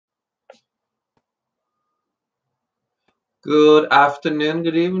Good afternoon,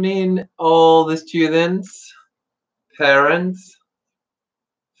 good evening, all the students, parents,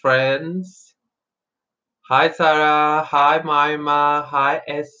 friends. Hi, Sarah. Hi, Maima. Hi,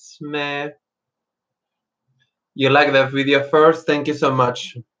 Esme. You like that video first? Thank you so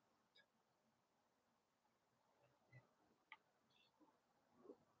much.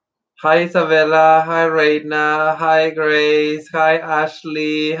 Hi, Isabella. Hi, Reina. Hi, Grace. Hi,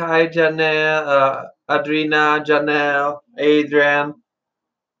 Ashley. Hi, Janelle. Adrina, Janelle, Adrian.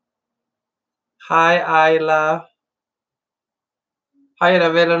 Hi, Ayla. Hi,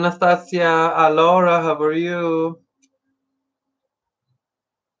 Ravela, Anastasia. Alora, how are you?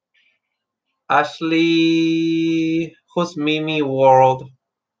 Ashley, who's Mimi World?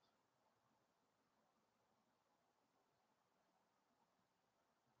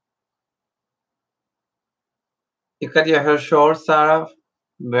 You cut your hair short, Sarah?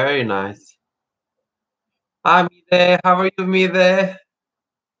 Very nice. Hi, Mide. How are you, Mide?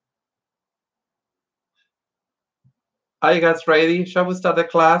 Are you guys ready? Shall we start the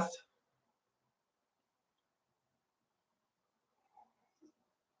class?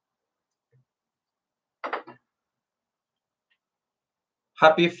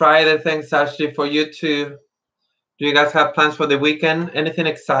 Happy Friday. Thanks, Ashley, for you too. Do you guys have plans for the weekend? Anything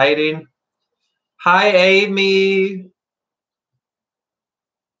exciting? Hi, Amy.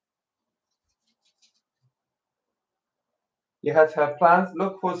 You guys have plans?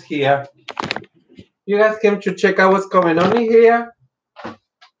 Look who's here. You guys came to check out what's going on in here?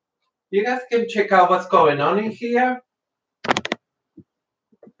 You guys came check out what's going on in here?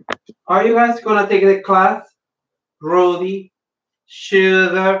 Are you guys gonna take the class? Rudy,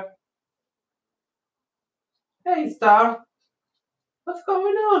 Sugar. Hey, Star. What's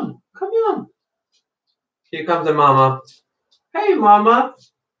going on? Come on. Here comes the mama. Hey, mama.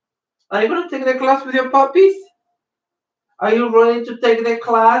 Are you gonna take the class with your puppies? Are you ready to take the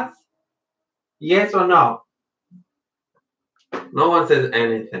class? Yes or no? No one says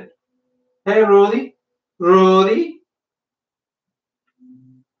anything. Hey, Rudy. Rudy.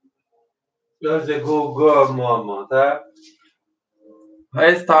 That's a good girl, mama. Huh?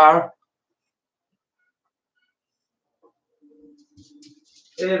 Hey, Star.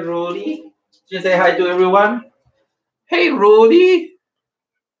 Hey, Rudy. Just say hi to everyone. Hey, Rudy.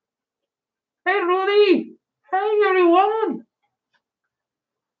 Hey, Rudy. Hey, everyone.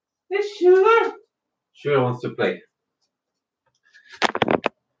 Hey, Sugar. Sugar wants to play.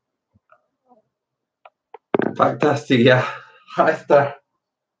 Fantastic, yeah. Hi, Star.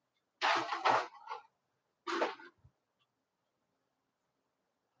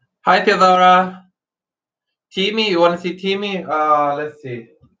 Hi, Theodora. Timmy, you want to see Timmy? Let's see.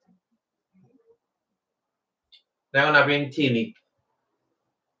 They're gonna bring Timmy.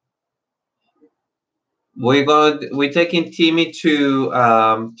 We're taking Timmy to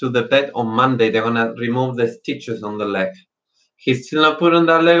the vet on Monday. They're gonna remove the stitches on the leg. He's still not putting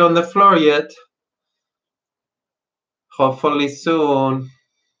that leg on the floor yet. Hopefully soon.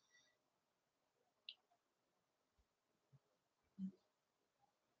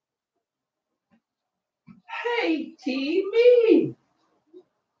 Hey, Timmy.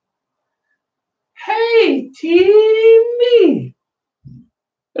 Hey, Timmy.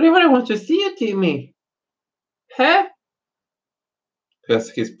 Everybody wants to see you, Timmy. Huh?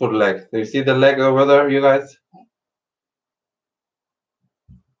 Yes, his poor leg. Do you see the leg over there, you guys?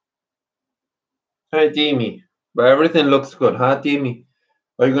 Hey, Timmy. But everything looks good, huh, Timmy?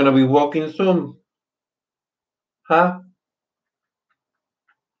 Are you gonna be walking soon? Huh?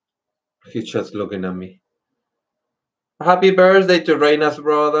 He's just looking at me. Happy birthday to Reina's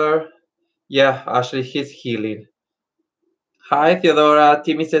brother. Yeah, actually, he's healing. Hi, Theodora.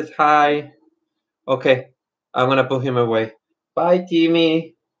 Timmy says hi. Okay, I'm gonna put him away. Bye,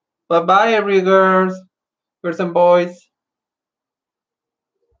 Timmy. Bye-bye, every girls and boys.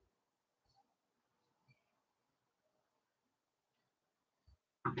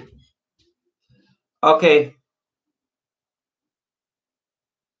 Okay.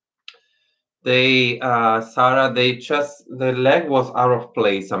 Sarah, the leg was out of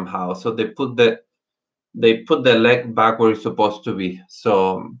place somehow, so they put the leg back where it's supposed to be.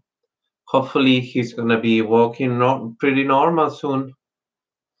 So hopefully he's gonna be walking pretty normal soon.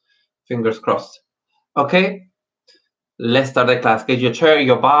 Fingers crossed. Okay, let's start the class. Get your chair,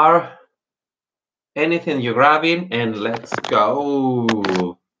 your bar, anything you're grabbing, and let's go.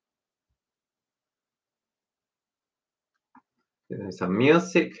 There's some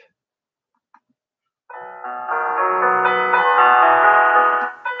music.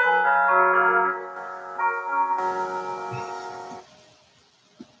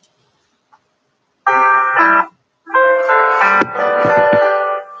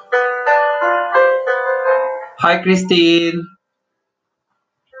 Hi, Christine.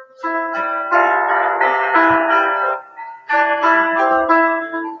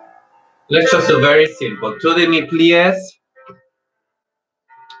 Let's just do very simple. Two demi-pliés.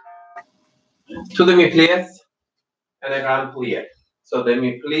 Two demi-pliés and a grand plié. So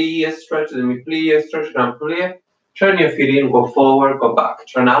demi-plié, stretch, grand plié. Turn your feet in, go forward, go back.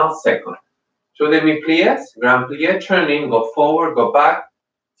 Turn out, second. Two demi-pliés, grand plié, turn in, go forward, go back.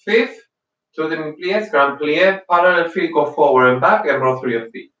 Fifth, two demi-pliés, grand plié, parallel feet, go forward and back, and roll through your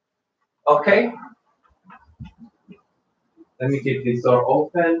feet. Okay? Let me keep this door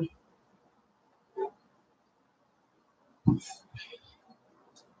open.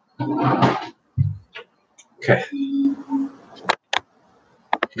 Okay.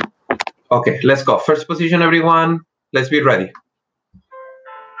 Okay, let's go. First position, everyone. Let's be ready.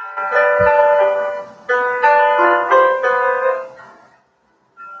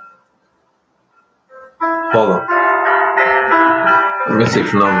 Hold on. The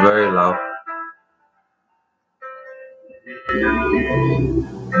music's not very loud.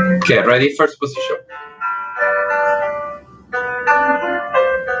 Okay, ready? First position.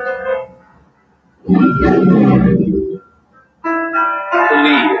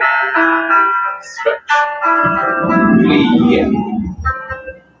 Clear. Stretch. Clear.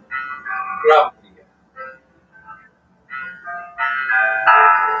 Grab.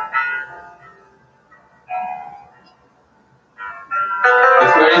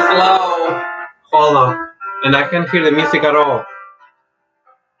 It's very slow. Hold on. And I can't hear the music at all.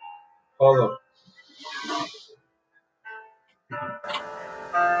 Hold on.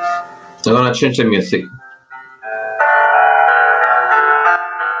 I'm gonna change the music.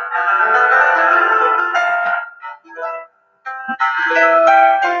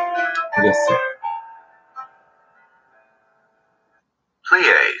 Yes, sir.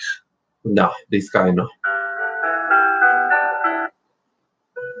 Pliés. No, this guy no.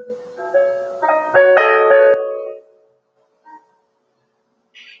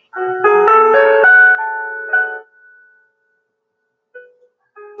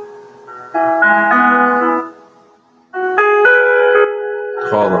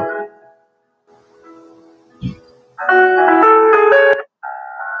 Hold on.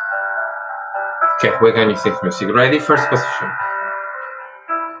 Okay, we're gonna use this music. Ready? First position.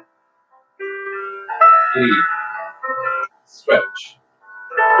 Clear. Stretch.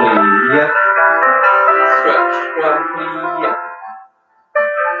 Clear. Stretch. Grab. Clear.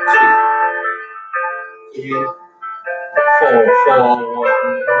 2, 3, 4, 4, 1,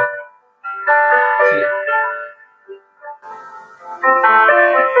 2.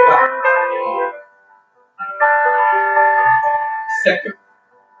 Back. Second.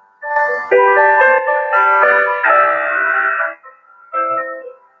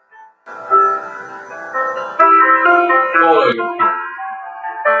 Follow your feet.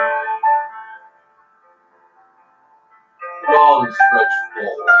 Long stretch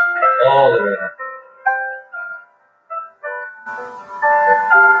forward. All the way up.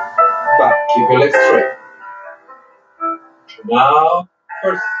 Back. Keep your legs straight. Now,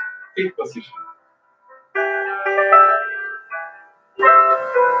 first feet position.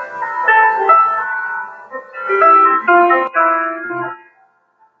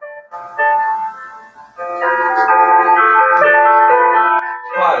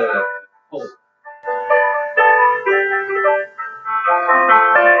 Quiet. Hold.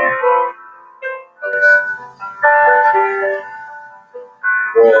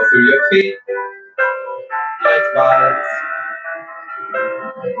 Roll through your feet. Nice balance.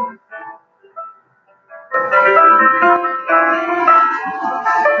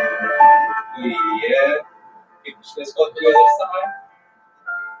 Yeah. Let's go to the other side.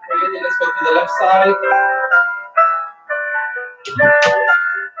 Ready? Let's go to the left side.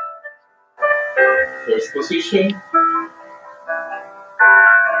 First position.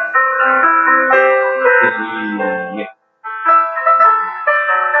 Yeah.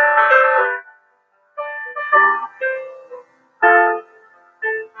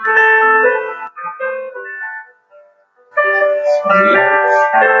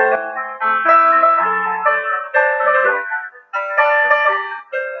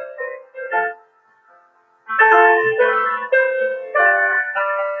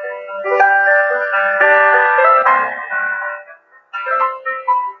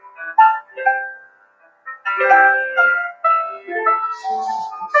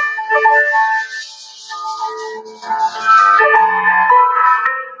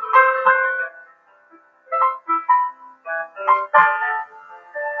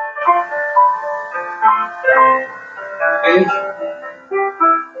 Okay.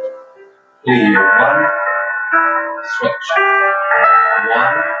 Clear. 1, stretch.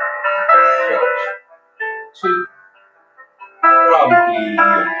 1, stretch. 2, roundly.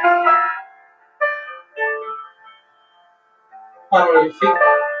 Parallel feet,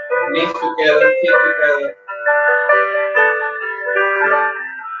 knees together, feet together.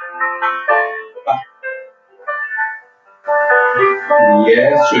 Back.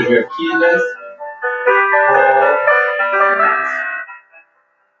 Yes, should your Achilles. Roll.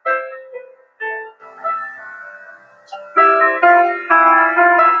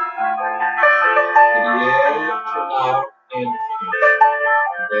 Yeah, turn out and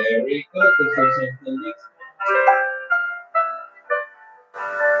very good. This is the next.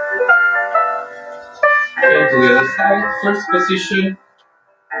 Turn to the other side. First position.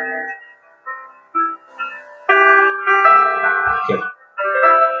 Okay.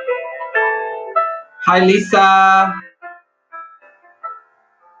 Hi, Lisa.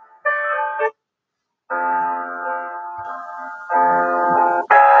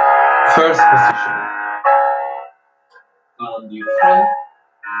 First position. On the front,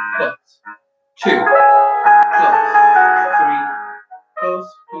 close. 2, close. 3, close.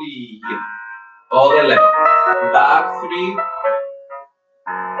 Plie. All the leg. Back 3.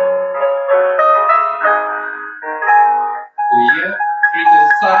 Plie. 3 to the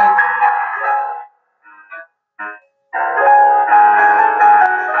side.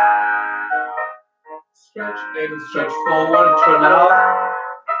 Stretch and stretch forward, turn out,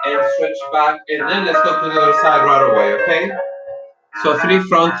 and stretch back, and then let's go to the other side right away, okay? So 3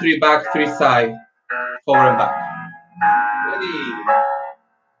 front, 3 back, 3 side, forward and back. Ready?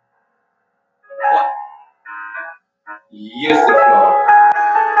 1. Use the floor.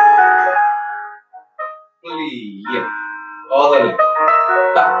 Plie. All the way.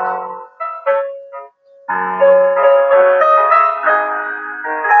 Back.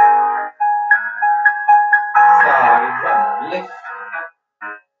 Side 1. Lift.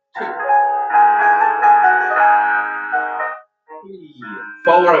 2. Plie.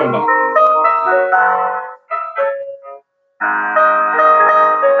 Forward and back.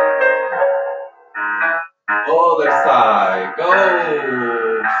 Other side. Go.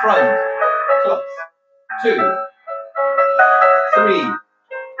 Front. Close. 2. 3.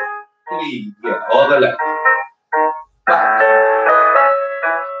 Plie. All the left. Back.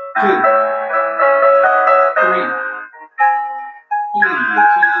 2. 3. Plie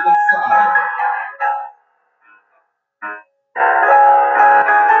to the side.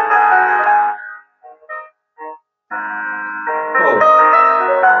 Go.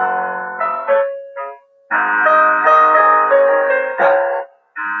 Back.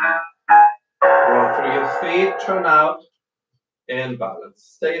 Roll through your feet, turn out, and balance.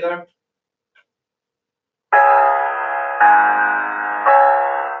 Stay there.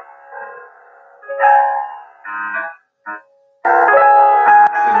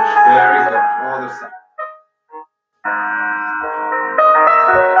 Finish. Very good. Other side.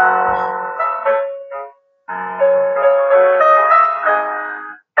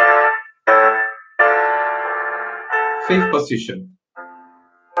 Fifth position.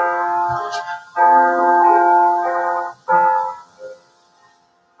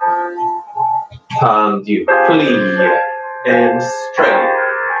 And you plie and straight.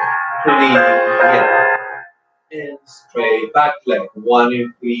 Plie and straight. Back leg. 1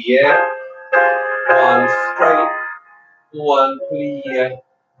 in plie. 1 straight. 1 plie.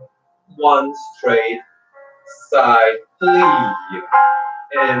 1 straight. Side. Plie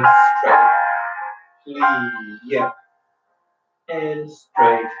and straight. Plie and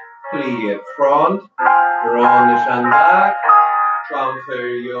straight. Plie front. Roundish and back. Transfer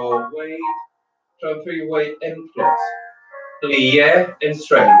your weight. Transfer your weight and close. Plie and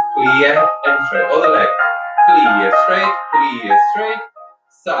straight. Plie and straight. Other leg. Plie straight. Plie straight.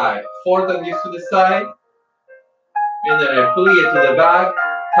 Side. Fourth and knees to the side. And then a plie to the back.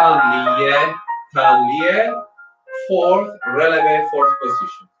 Tan lie. Fourth, releve, fourth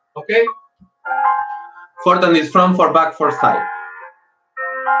position. Okay? Fourth and knees front, for back, for side.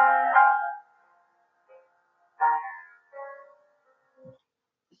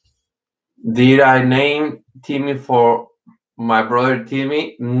 Did I name Timmy for my brother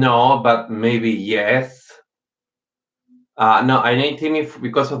Timmy? No, but maybe yes. No, I named Timmy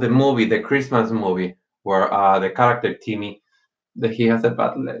because of the movie, the Christmas movie, where the character Timmy, that he has a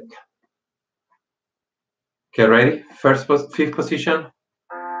bad leg. Okay, ready? Fifth position.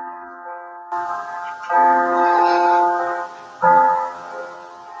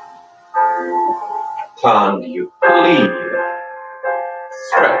 Turn you, plie,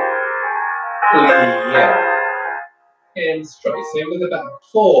 straight, plie, and straight. Same with the back.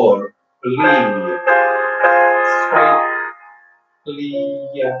 4, plie, straight.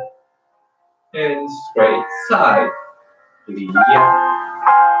 plie, and straight side, plie,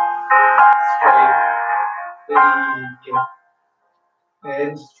 straight, plie,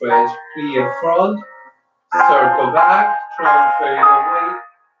 and stretch, plie front, circle back, transfer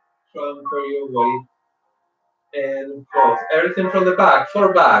your weight, and close. Everything from the back,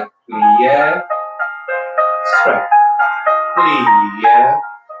 for back, plie, straight, plie,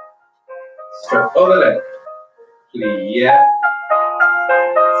 straight, over left, plie,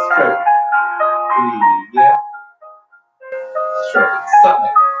 straight, plie, straight, side.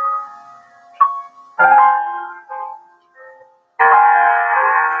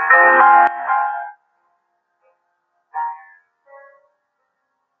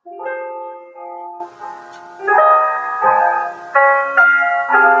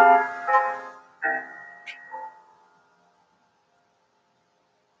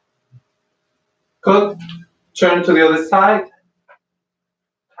 Good. Turn to the other side.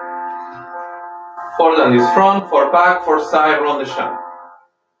 Fold on this front, for back, for side, round the shank.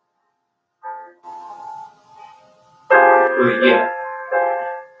 Plie.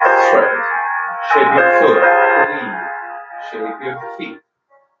 Straight. Shape your foot. Plie. Shape your feet.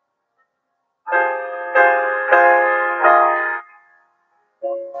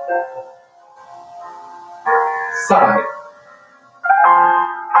 Side.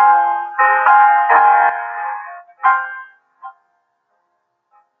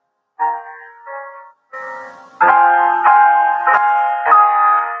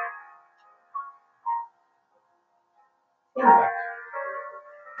 Back.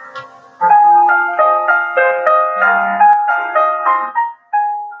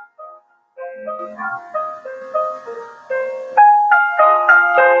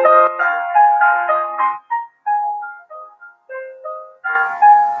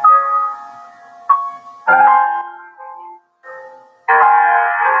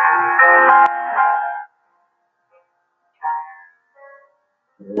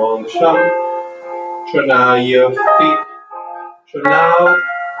 Round the shank. Turn out your feet. Turn out.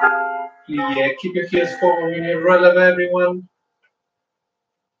 Plie. Keep your heels forward when you roll everyone.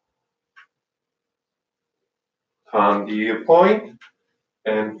 Turn the point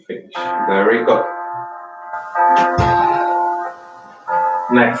and finish. Very good.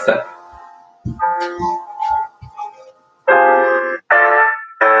 Next step.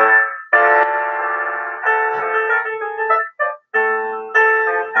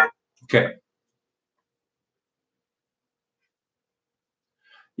 Okay.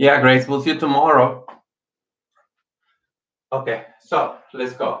 Yeah, Grace, we'll see you tomorrow. Okay, so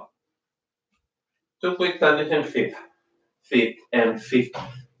let's go. 2 quick transition, fifth, fifth and fifth.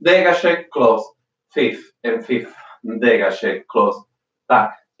 Dégagé, close, fifth and fifth. Dégagé, close,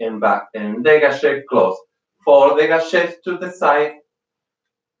 back and dégagé, close. 4 dégagés to the side,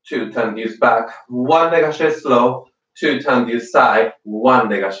 2 tendues back, 1 dégagé slow, 2 tendues side, 1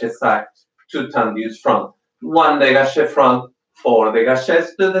 dégagé side, 2 tendues front, 1 dégagé front, 4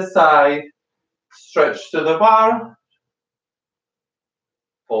 dégagés to the side, stretch to the bar,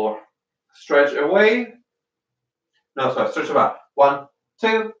 4, stretch away, no, sorry, stretch about 1,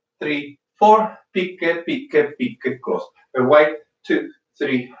 2, 3, 4, pique, pique, pique, close. Away, 2,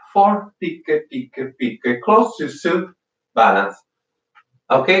 3, 4, pique, pique, pique, close to soup, balance.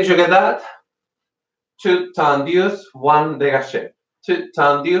 Okay, did you get that? 2 tendues, 1 dégagé. 2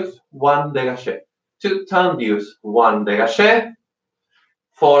 tendues, 1 dégagé. 2 tendues, 1 dégagé.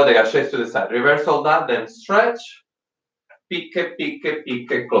 4 dégagés to the side. Reverse all that, then stretch. Pique, pique,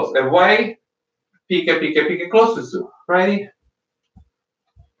 pique, close. Away. Pique, pique, pique, close to soup. Ready?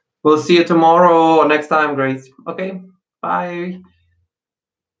 We'll see you tomorrow or next time, Grace. Okay, bye.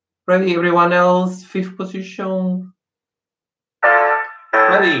 Ready, everyone else? Fifth position.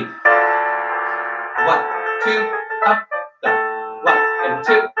 Ready? 1, 2, up, down. 1 and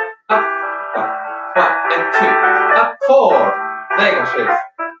 2, up, down. 1 and 2, up, 4. Dégagés.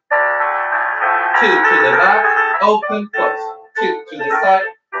 2 to the back, open, close. 2 to the side,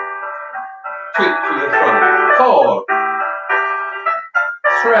 2 to the front. 4.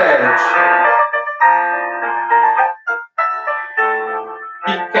 Stretch.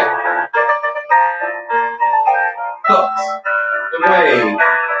 Pique. Close. Away.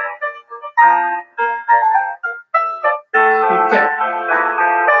 Pique.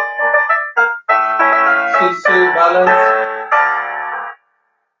 Susu, balance.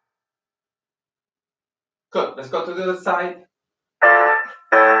 Good. Let's go to the other side.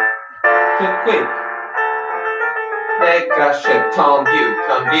 2 quick. Dégagé, tendu,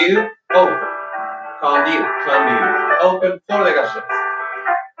 open. Tendu, open, 4 dégagés.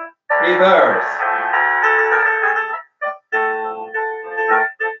 Reverse.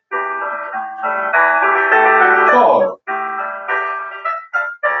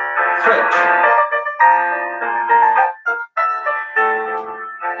 stretch,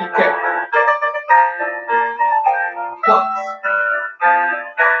 pique, plus,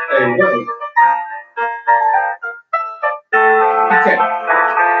 away, pique,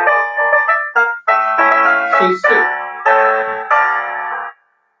 sous,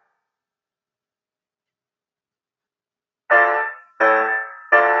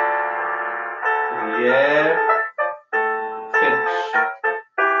 yeah, finish.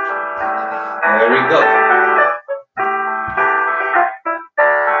 Very good.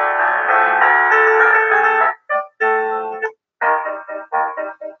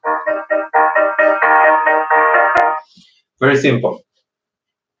 Very simple.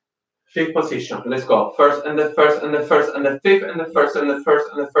 Fifth position. Let's go. First and the first and the first and the fifth and the first and the first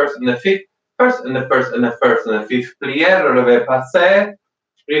and the first and the fifth. First and the first and the first and the fifth. Plié, relevé, passé,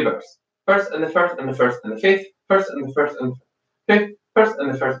 reverse. First and the first and the first and the fifth. First and the first and the fifth. First and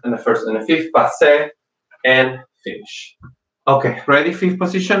the first and the first and the fifth. Passé and finish. Okay, ready? Fifth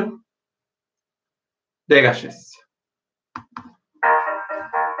position. Dégages.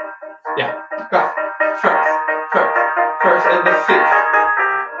 Yeah, go. First and the fifth.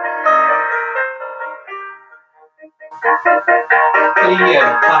 Plié,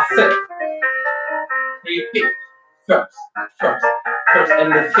 passé. Repeat. First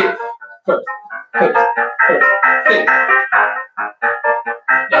and the fifth. First, fifth.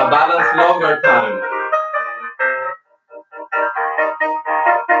 Yeah, balance longer time.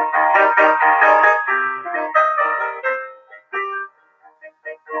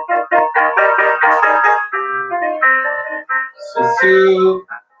 Sous,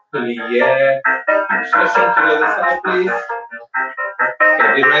 plié. Transition to the other side, please. Okay,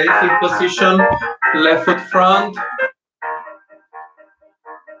 be ready, fifth position. Left foot front.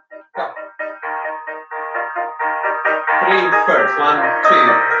 Go. Three first. 1, 2,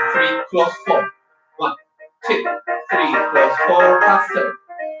 3, close 4. 1, 2, 3, close 4. Faster.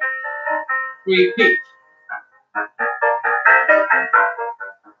 Repeat.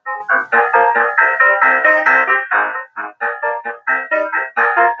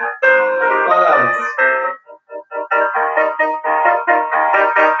 Balance.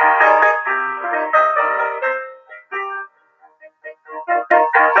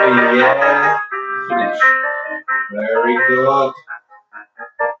 Yeah, finish. Very good.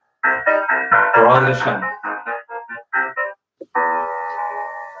 Round the shot.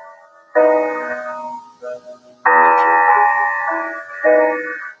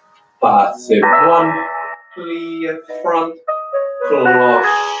 Passe 1, clear front, cloche,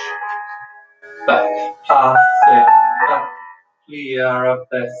 back, passe, back, clear up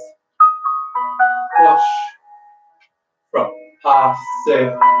this, cloche, front, passe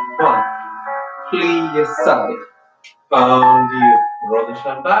 1, clear side, found you, roll the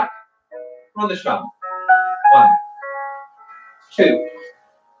shot back, roll the shot, 1, 2,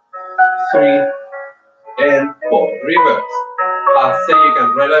 3, and 4, reverse, passe, you can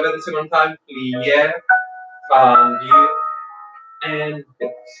roll over the second time, clear, found you, and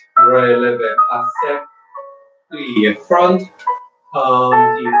releve, passe, clear front,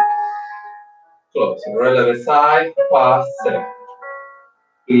 found you, close, releve side, passe,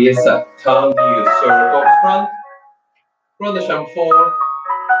 clear side, found you, circle front, roll the sham 4,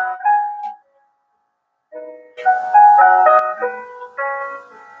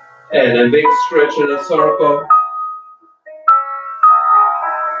 and a big stretch in a circle,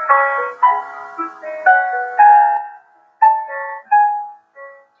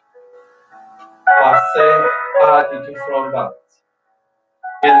 passe, attitude front balance,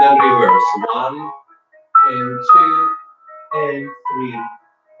 and then reverse, 1, and 2, and 3,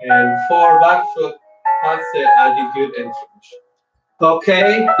 and 4, back foot, passe, attitude, and finish.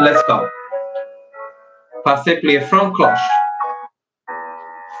 Okay, let's go. Passe, plie, front cloche,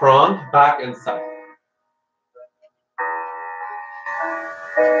 front, back, and side.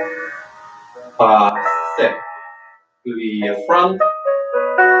 Passe, plie, front,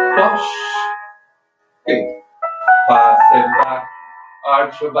 cloche, good. Passe, back,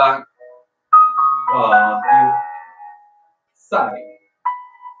 arch your back, side.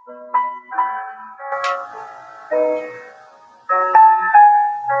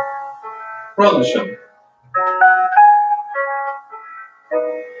 Rotation.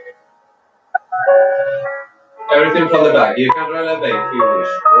 Everything from the back. You can releve if you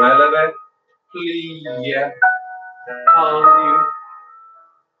wish. Releve, plie, tendu,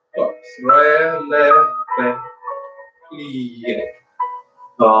 close. Releve, plie,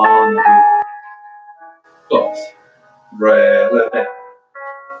 tendu, close. Releve,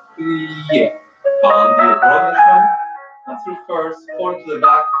 plie, tendu. Rotation. And through first, forward to the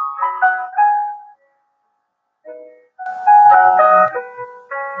back,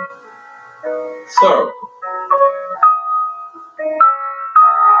 Circle.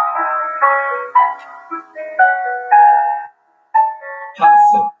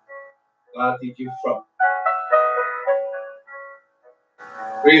 Passe. Attitude front.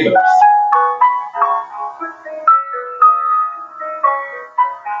 Reverse.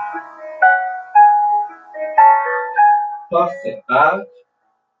 Passe back.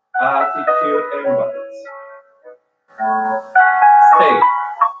 Attitude inwards. Stay.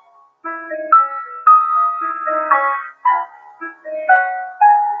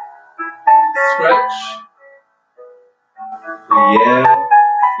 Stretch. Yeah.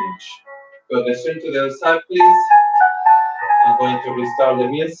 Finish. Go the swing to the other side, please. I'm going to restart the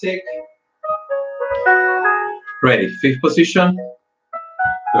music. Ready. Fifth position.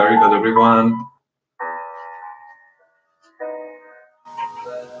 Very good, everyone.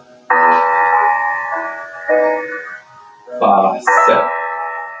 Passe.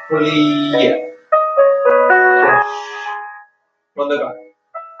 Plie. Crush. From the back.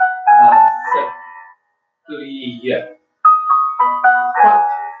 Passe. Plie. Front.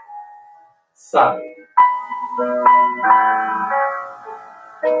 Side.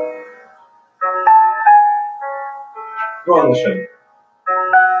 Rotation.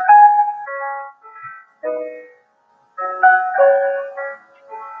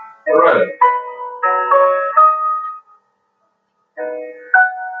 Ready.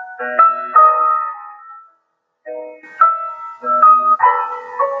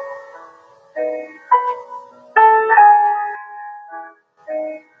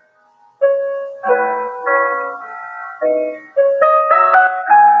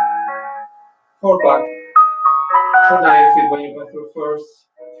 Four back. How do you feel when you go through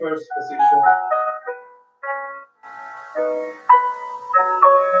first position?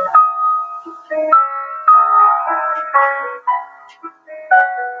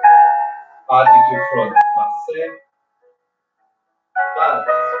 Attitude front. Passe. Back.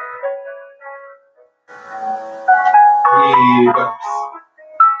 Reverse.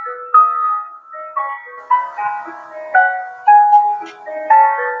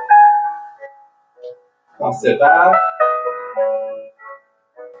 Passe back.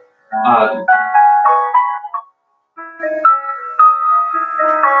 Attitude.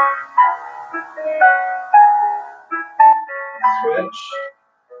 Stretch.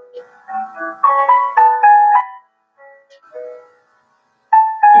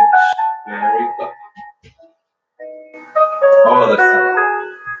 Finish. Very good. Other side.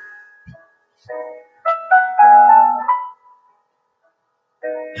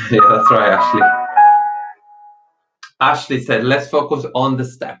 Yeah, that's right, Ashley. Ashley said, let's focus on the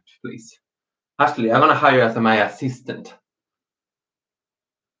step, please. Ashley, I'm going to hire you as my assistant.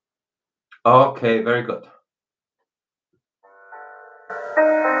 Okay, very good.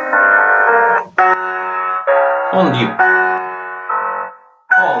 Fondue.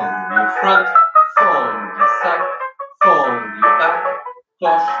 Fondue front, fondue side, fondue back,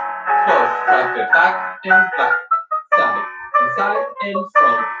 cloche, cloche, frappe back and back, side, inside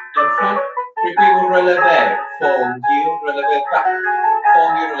and front, repeat with relevé, fondue, relevé back,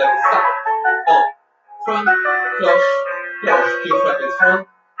 fondue, relevé side, front, cloche, cloche, two frappes front,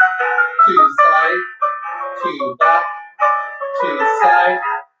 two side, two back, two side,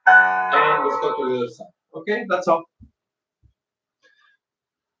 and let's go to the other side. Okay, that's all.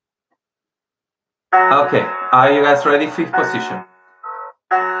 Okay, are you guys ready? Fifth position.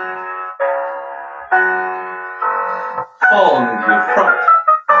 Fondue front,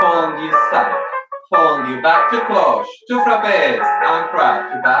 fondue side, fondue back to cloche, two frappes, ancra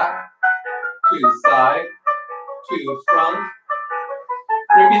to back, two side, two front,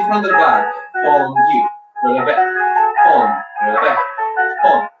 repeat from the back, fondue, relevé, relevé,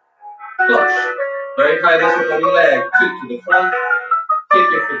 cloche. Very high the supporting leg, two to the front,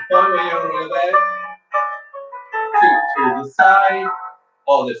 keep your foot point when you're on relevé, two to the side,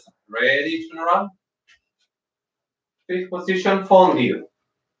 other side. Ready, turn around. Fifth position, fondue.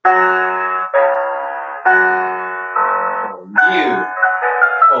 Fondue,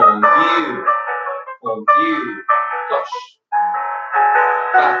 fondue, fondue, cloche,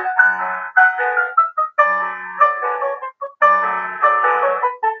 back.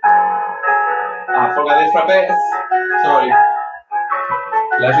 I forgot the frappes. Sorry.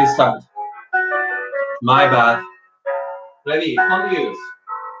 Let's restart. My bad. Ready, fondues.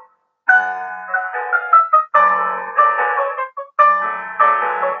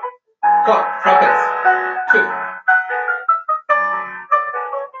 Clock, frappes. Two.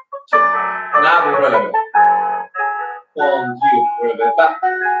 Now we relevé. Fondue, relevé back.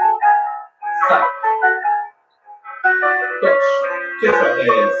 Side. Cloche. Two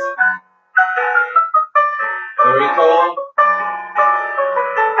frappes.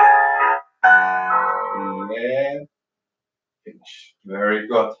 Very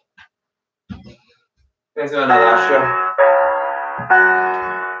good. Let's do another show.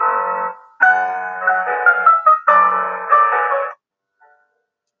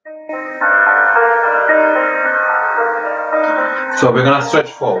 So we're gonna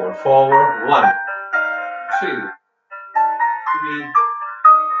stretch forward. Forward. 1, 2, 3,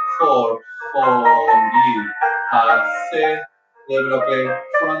 4. Fondi. Passe. Développé.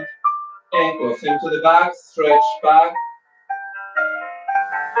 Front. Ankle. Same to the back. Stretch back.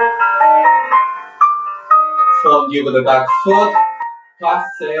 Fondi with the back foot.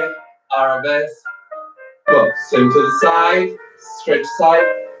 Passe. Arabesque. Good. Same to the side. Stretch side.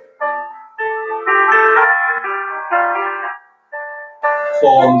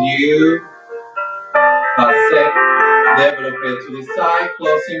 Fondu. Passe. Développé to the side.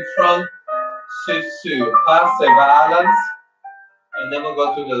 Close in front. Su. Passe. Balance. And then we'll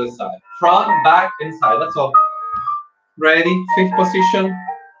go to the other side. Front, back, inside. That's all. Ready? 5th position.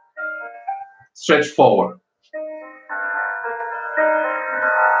 Stretch forward.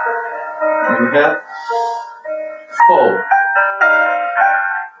 Inhale. Fold.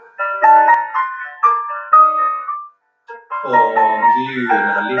 Fondu.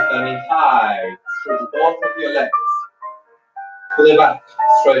 Now lift any high. Stretch both of your legs. Pull it back.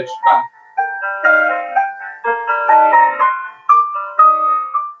 Stretch back.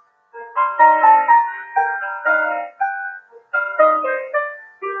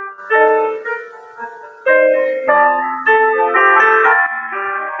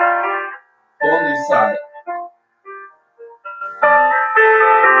 On this side.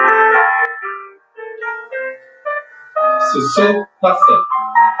 Su, passe.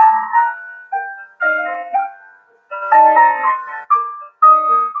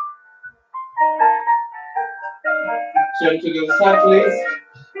 Turn to the other side, please.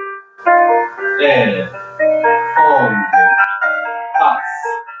 And on. Pass.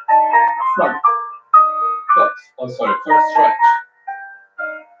 Front. Foot. Oh, sorry. First stretch.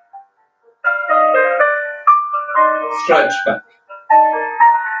 Stretch back.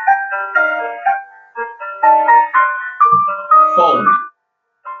 Fold.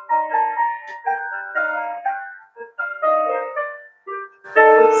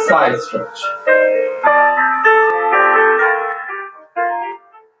 Side stretch.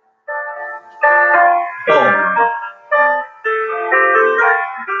 Fold.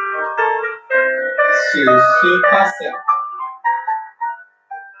 Su, passe.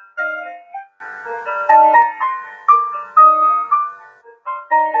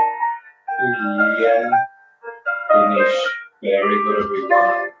 Yeah. Finish. Very good,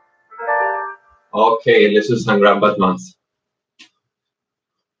 everyone. Okay, let's do some grab buttons.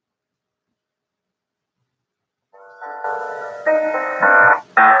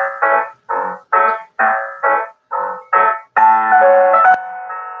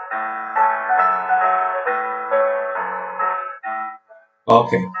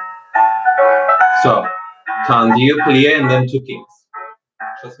 Okay. So, tendu, plie, and then 2 kicks.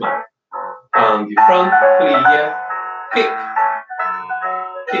 Just now. Tendu front, plie, kick.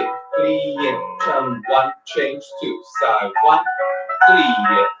 Kick, plie, jump 1, change 2. Side 1,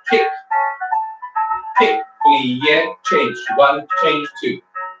 plie, kick. Kick, plie, change 1, change 2.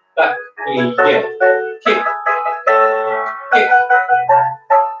 Back, plie, kick. Kick.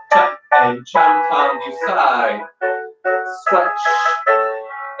 Jump and jump, tendu side. Stretch.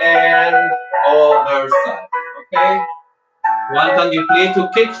 And other side, okay? 1 time you play 2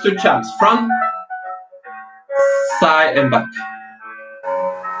 kicks, 2 jumps, front, side and back.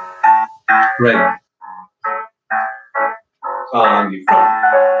 Ready. On the front,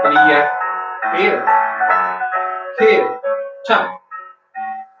 here, jump,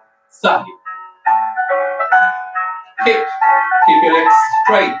 side, kick, keep your legs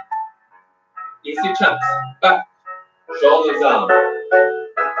straight, easy jumps, back, shoulders down,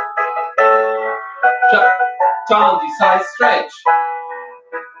 jump, turn the side stretch,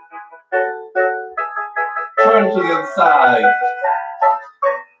 turn to the other side,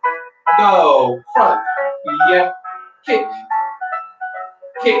 go, front, kick,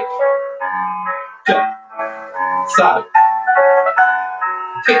 kick, jump, side,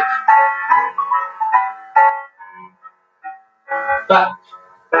 kick, back,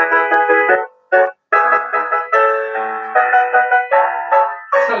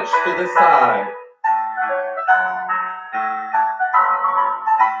 stretch to the side,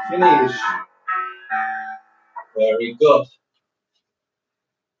 finish, very good.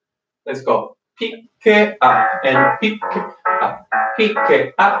 Let's go. Pique up and pique up,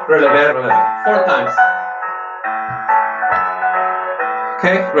 pique up, relevé, relevé. 4 times.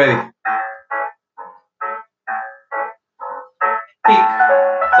 Okay, ready. Pique,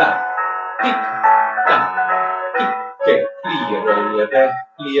 releve,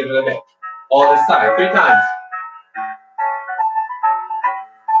 plie, releve. Other side, 3 times.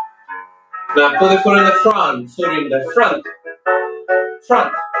 Now put the foot in the front, foot in the front,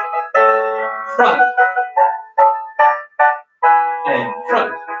 front, front, and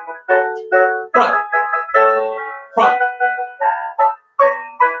front, front, front,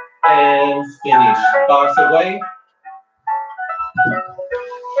 and finish. Bars away.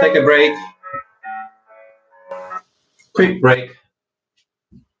 Take a break. Quick break.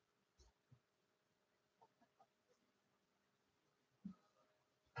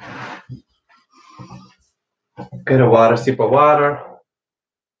 Get a water, sip of water.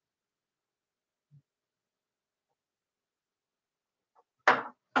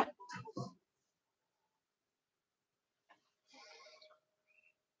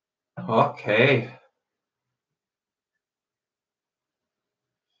 Okay.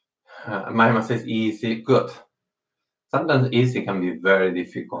 Mahima says easy. Good. Sometimes easy can be very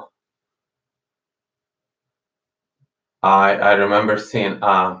difficult. I remember seeing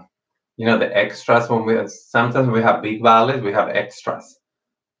you know, the extras when sometimes we have big ballets, we have extras.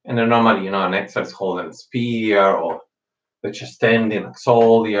 And then normally, you know, an extra is holding a spear or they're just standing like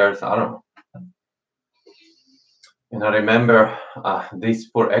soldiers. I don't know. And I remember this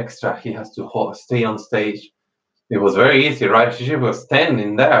poor extra, he has to stay on stage. It was very easy, right? She was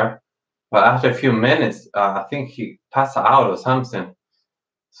standing there, but after a few minutes, I think he passed out or something.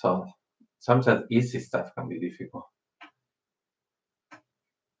 So sometimes easy stuff can be difficult.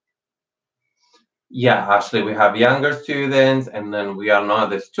 Yeah, actually, we have younger students, and then we are not at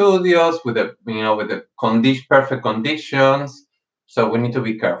the studios with the, you know, with the perfect conditions. So we need to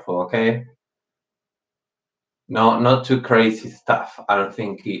be careful, okay? No, not too crazy stuff. I don't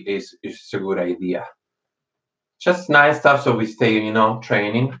think it is a good idea. Just nice stuff, so we stay, you know,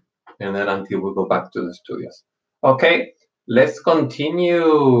 training, and then until we go back to the studios. Okay, let's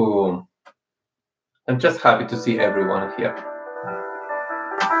continue. I'm just happy to see everyone here.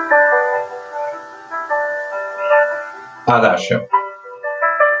 Adagio.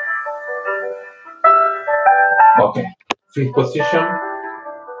 Okay, 5th position.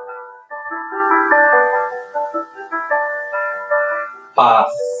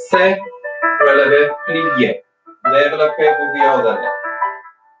 Passe, releve, plie. Develop with the other leg.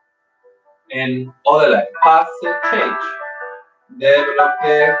 And other leg. Passe, change. Develop,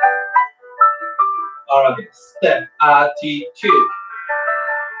 Arabic. Step, attitude.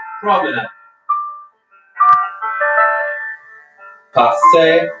 Promenade.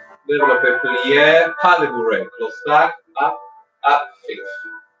 Passe, développé plie, pas de bourrée, close back, up, up, 5th.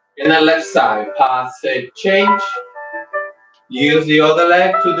 And then left side, passe, change. Use the other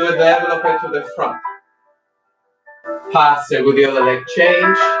leg to do a développé to the front. Passe with the other leg,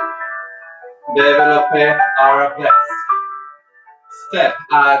 change. Développé, arabesque. Step,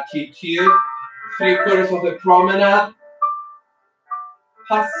 attitude. 3/4 of the promenade.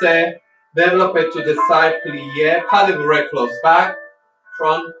 Passe, développé to the side, plie, pas de bourrée, close back.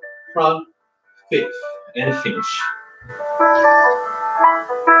 Front, front, 5th, and finish.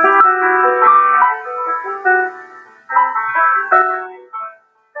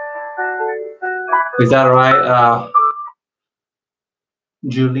 Is that right,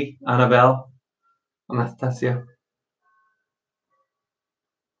 Julie, Annabelle, Anastasia?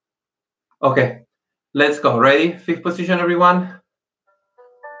 Okay, let's go. Ready? 5th position, everyone?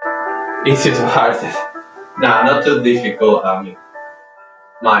 Easy to hardest. Nah, not too difficult.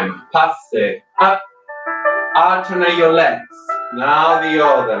 Mime. Passe, up. Alternate your legs. Now the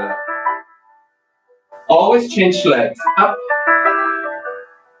other leg. Always change legs. Up.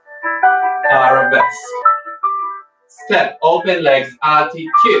 Arabesque. Step, open legs,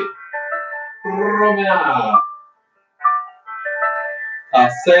 attitude. Promenade.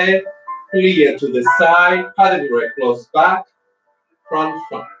 Passe, plie to the side, pas de bourrée, close back, front,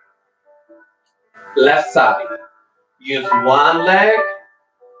 front. Left side. Use one leg.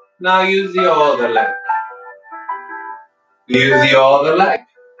 Now use the other leg. Use the other leg.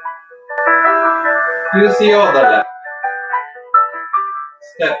 Use the other leg.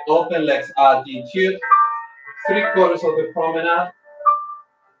 Step, open legs, attitude. 3/4 of the promenade.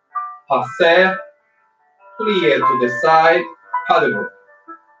 Passe, plie to the side, pas de bourrée.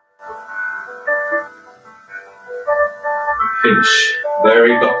 Finish.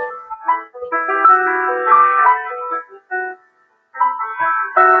 Very good.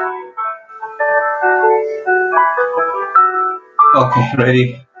 Okay,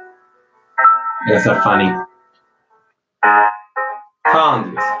 ready? These are funny.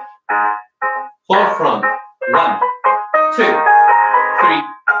 Count this. Forefront. 1, 2, 3,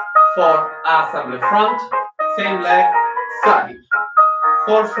 4. Ensemble front. Same leg. Side.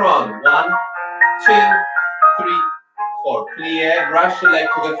 4 front. 1, 2, 3, 4. Plie, brush the leg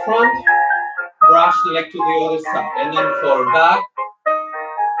to the front, brush the leg to the other side, and then 4 back.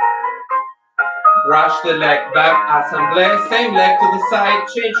 Brush the leg back, assemble, same leg to the side,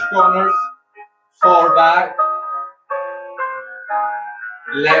 change corners, 4 back,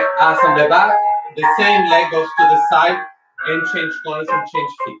 leg assemble back, the same leg goes to the side, and change corners and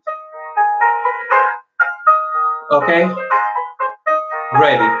change feet. Okay?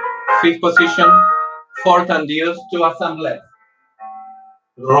 Ready. 5th position, 4 tendidos, 2 assemble.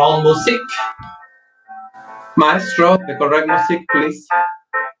 Roll music. Maestro, the correct music, please.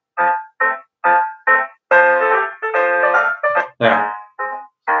 There.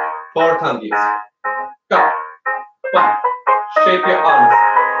 4 tendidos. Go. 1. Shape your arms.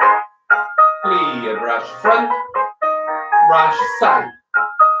 Plie, brush front, brush side.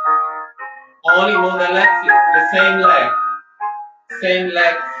 Only move the legs, the same leg. Same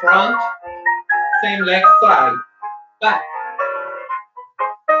leg front, same leg side. Back.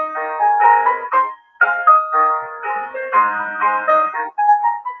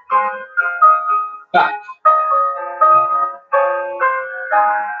 Back.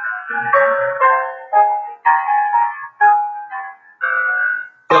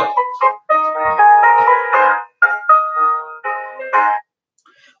 Go.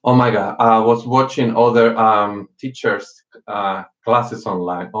 Oh my God, I was watching other teachers' classes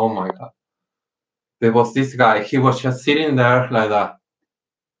online. Oh my God. There was this guy, he was just sitting there like that,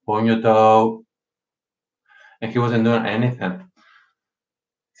 point your toe, and he wasn't doing anything.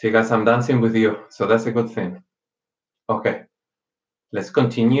 See guys, I'm dancing with you, so that's a good thing. Okay, let's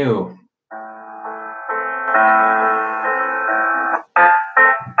continue.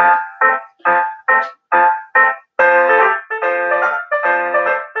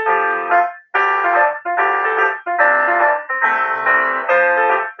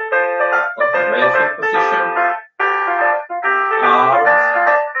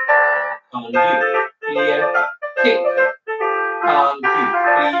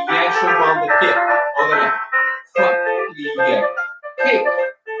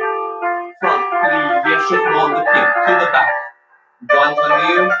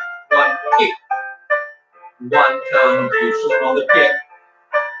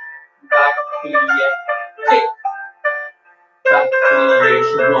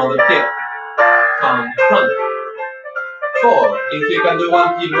 If you can do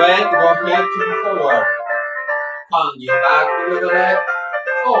one pirouette, go ahead, turn forward. Turn back to the leg.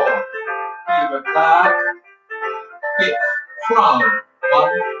 4. Pivot back. 6. Front.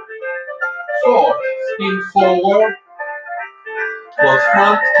 1. 4. Spin forward. Close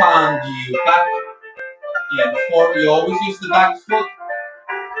front. Turn back. And 4. You always use the back foot.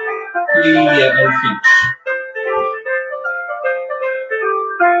 Plie and finish.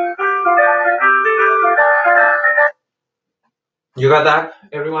 You got that,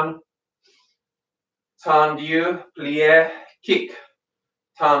 everyone? Tendu, plie, kick.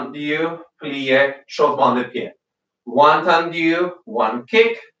 Tendu, plie, chauffement de pied. 1 tendu, 1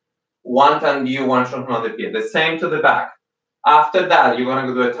 kick. 1 tendu, 1 chauffement de pied. The same to the back. After that, you're going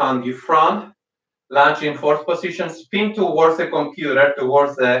to do a tendu front. Lunge in 4th position. Spin towards the computer,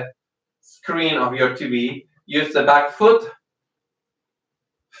 towards the screen of your TV. Use the back foot.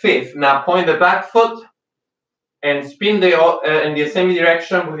 5th. Now point the back foot and spin in the same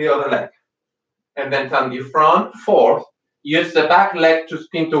direction with the other leg. And then tendu front. 4th, use the back leg to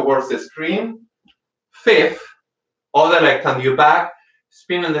spin towards the screen. 5th, other leg tendu back,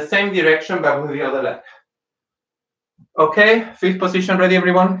 spin in the same direction but with the other leg. Okay, 5th position, ready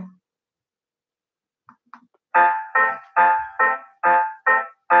everyone?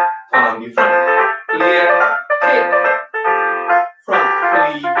 Tendu front, plie, kick. Front,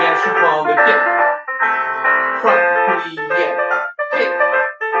 plie, chauffement de pied. Front, plie, kick.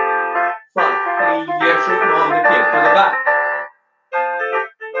 Front, plie, chauffement de pied to the back.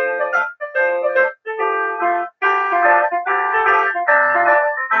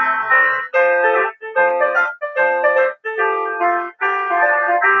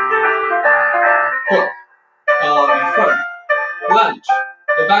 Foot on the front. Lunge.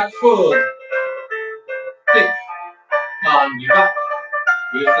 The back foot. Kick. On the back.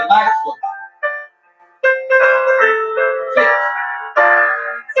 Use the back foot. Kick.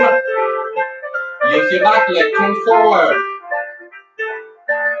 Front. Use your back leg. Turn forward.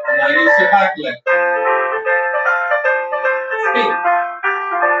 Now use your back leg. Spin.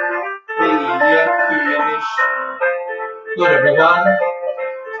 Finish. Good, everyone.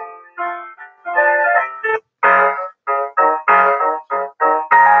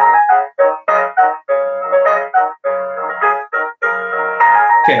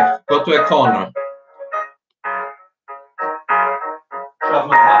 Okay, go to a corner. 1,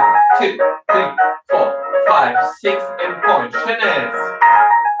 2, 3, 4, 5, 6, and point. Chainez.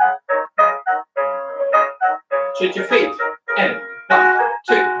 Change your feet. And 1,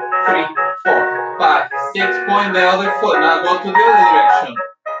 2, 3, 4, 5, 6. Point the other foot. Now go to the other direction.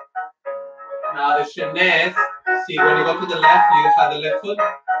 Now the chainez. See, when you go to the left, you have the left foot.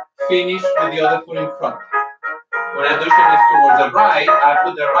 Finish with the other foot in front. When I do chainez towards the right, I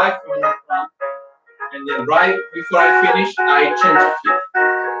put the right foot in front. And then right before I finish, I change feet.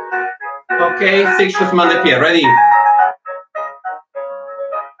 Okay, 6 shoes on the pied. Ready?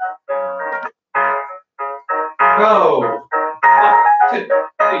 Go. 1, 2,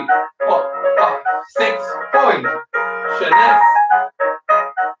 3, 4, 5, 6. Point. Chainez.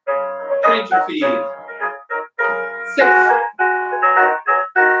 Change your feet. 6.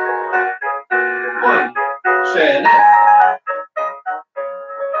 Point. Chainez.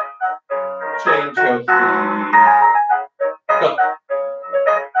 Change your feet. Go.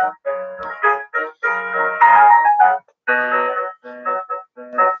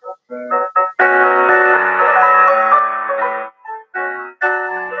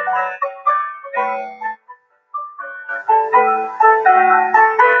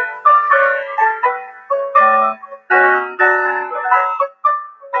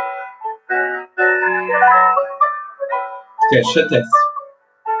 Okay, chainez.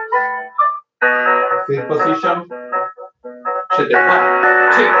 Fifth position. Chainez. 1,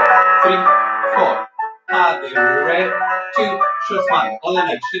 2, 3, 4. Pas de bourrée. 2, shoes smile. On the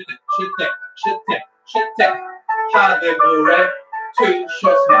next. Chainez. Chainez. Chainez. Pas de bourrée. 2,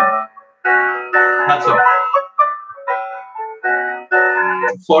 shoes smile. That's all.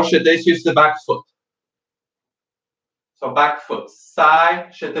 For chainez, use the back foot. So back foot.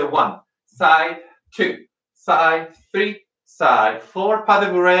 Side. Chainez 1. Side 2. Side 3. Side 4. Pas de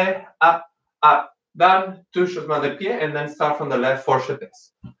bourrée. Up. Up, down, 2 shoes on the pied, and then start from the left 4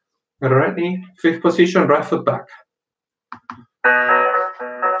 chainez. Ready? Fifth position, right foot back. 1, 2,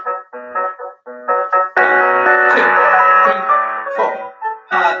 3, 4.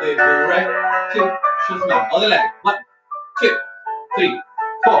 Pas de bourrée. 2 shoes now. Other leg. 1, 2, 3,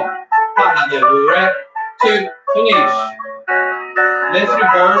 4. Pas de bourrée. 2. Finish. Let's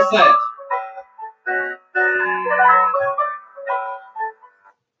reverse it.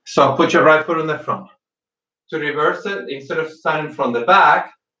 So put your right foot in the front. To reverse it, instead of starting from the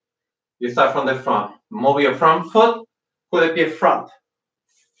back, you start from the front. Move your front foot, put the pied front.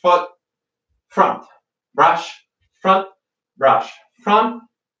 Foot, front. Brush, front, brush, front.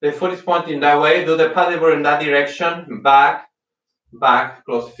 The foot is pointing that way. Do the pas de bourrée in that direction. Back, back,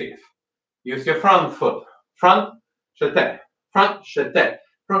 close fifth. Use your front foot. Front, chainez. Front, chainez.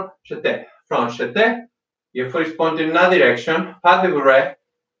 Front, chainez. Front, chainez. Your foot is pointing in that direction. Pas de bourrée.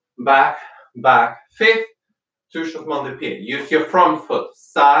 Back, back, fifth, 2 shoes on the pied. Use your front foot,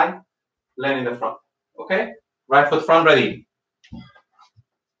 side, land in the front. Okay? Right foot front, ready.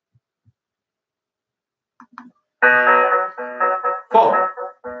 4.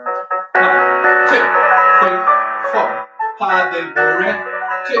 1, 2, 3, 4. Pas de bourrée.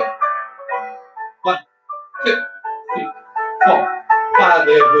 2. 1, 2, 3, 4. Pas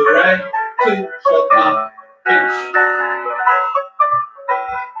de bourrée. 2 shoes on each.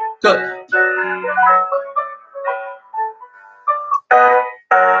 Good.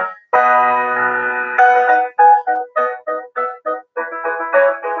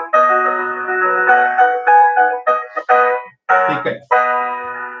 Piquet.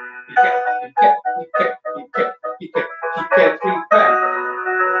 Piquet, piquet, piquet, piquet, piquet, piquet, prepare.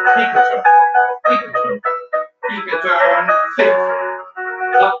 Piquet turn, piquet turn, piquet turn, 6.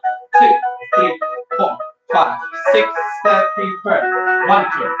 1, 2, 3, 4, 5, 6, step, prepare. 1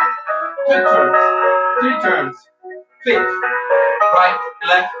 turn, 2 turns, 3 turns, 5. Right,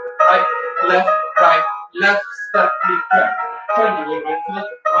 left, right, left, right, left, step, prepare. Turn with right foot,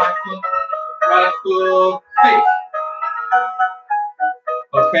 right foot, right foot, 5.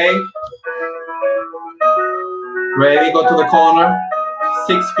 Okay. Ready, go to the corner.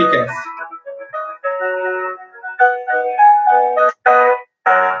 6 piquets.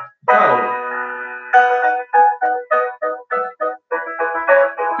 Go.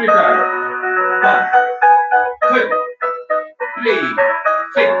 Prepare. 1, 2, 3,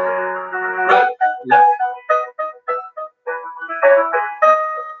 6. Right, left.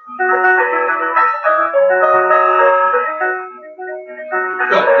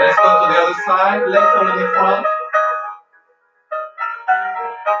 Good. Let's go to the other side. Left foot in the front.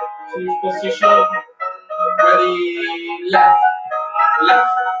 Fifth position. Ready, left, left,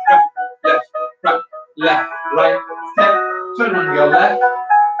 right, left, right, left, right. Step, turn on your left,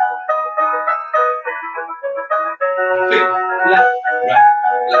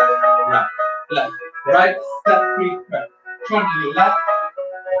 turn to the left,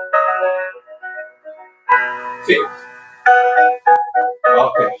 5th.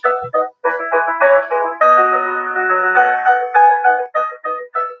 Okay.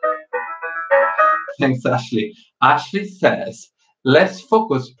 Thanks, Ashley. Ashley says, let's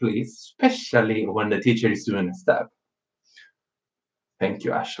focus, please, especially when the teacher is doing a step. Thank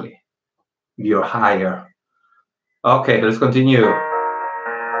you, Ashley. You're higher. Okay, let's continue.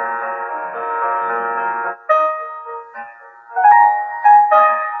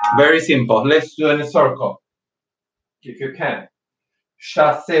 Very simple. Let's do in a circle, if you can.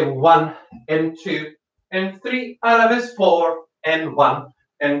 Chasse 1 and 2 and 3. Arabes 4 and 1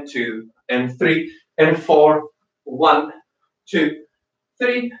 and 2 and 3 and 4. 1, 2,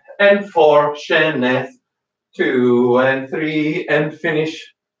 3 and 4. Chaînes 2 and 3 and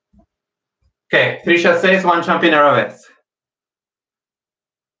finish. Okay, 3 chasses, 1 jump in Arabes.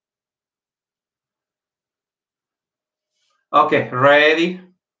 Okay, ready?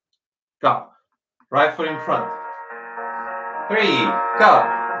 Go. Right foot in front. 3, go.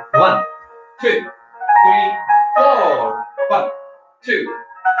 1, 2, 3, 4. 1, 2,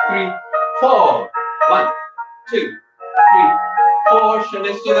 3, 4. 1, 2, 3, 4.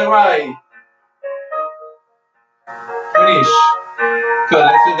 Chaînes to the right. Finish. Good.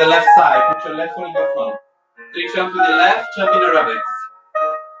 Let's do the left side. Put your left foot in the front. 3 jump to the left, jump in Arabics.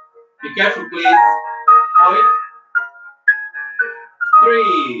 Be careful, please. Point.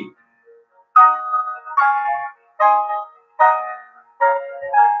 3.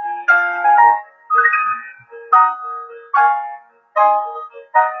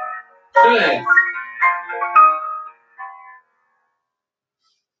 Chaînes.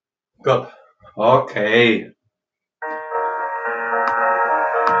 Good. Okay.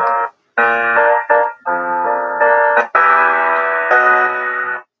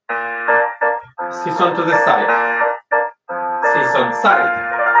 Season to the side. Season side.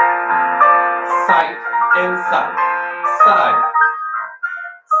 Side and side. Side.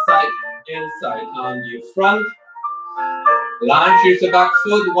 Side and side. On your front. Lunge, use the back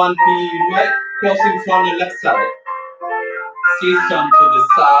foot. 1 pirouette. Close in front and left side. Season to the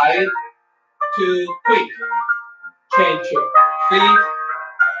side. 2 quick. Change your feet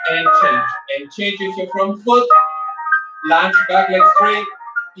and change. And change with your front foot. Lunge back leg straight.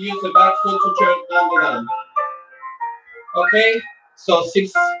 Use the back foot to turn on the line. Okay, so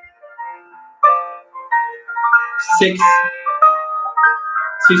 6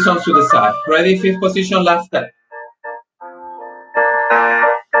 seasons to the side. Ready, 5th position, last step.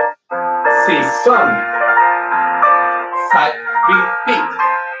 Season. Side, repeat.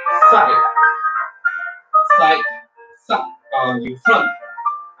 Side. Side, side. On your front.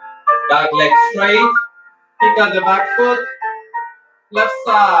 Back leg straight. Pick up the back foot. Left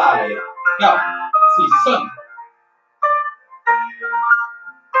side. Go. Season.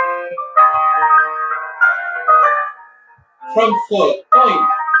 Front foot, point.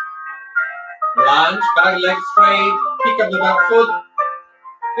 Lunge, back leg straight. Pick up the back foot.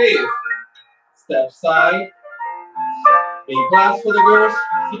 5th. Step side. Big glass for the girls.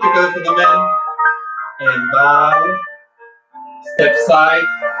 Feet together for the men. And bow. Step side.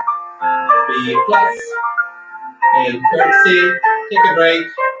 Big plus. And curtsy. Take a break.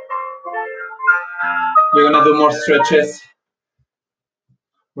 We're gonna do more stretches.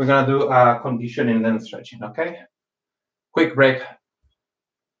 We're gonna do conditioning and stretching, okay? Quick break.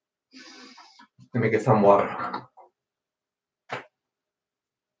 Let me get some water.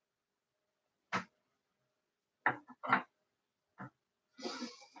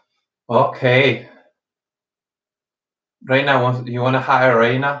 Okay. Reina, you want to hire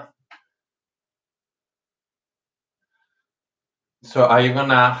Reina? So are you going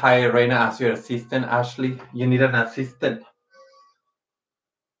to hire Reina as your assistant, Ashley? You need an assistant.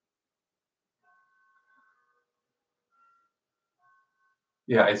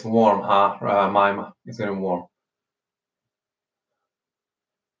 Yeah, it's warm, huh, Mima? It's getting warm.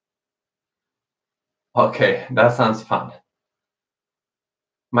 Okay, that sounds fun.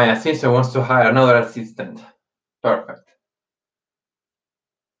 My assistant wants to hire another assistant. Perfect.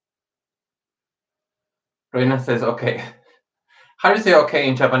 Reina says, okay. How do you say okay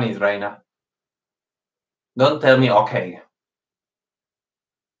in Japanese, Reina? Don't tell me okay.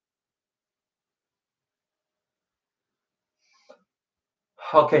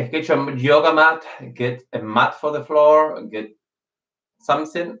 Okay, get your yoga mat, get a mat for the floor, get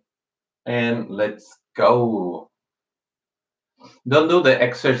something, and let's go. Don't do the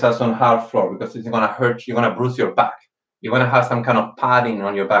exercise on hard floor because it's gonna hurt. You're gonna bruise your back. You're gonna have some kind of padding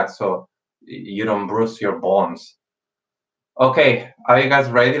on your back so you don't bruise your bones. Okay, are you guys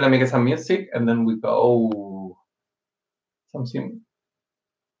ready? Let me get some music and then we go. something.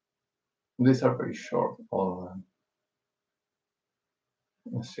 These are very short, all of them.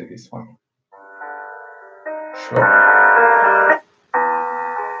 Let's see this one. Short.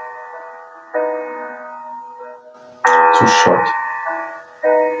 Too short.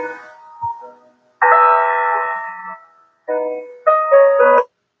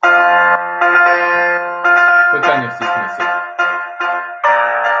 What kind of this music?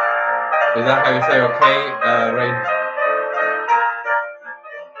 Is that how you say okay, right?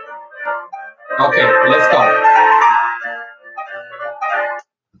 Okay, let's go.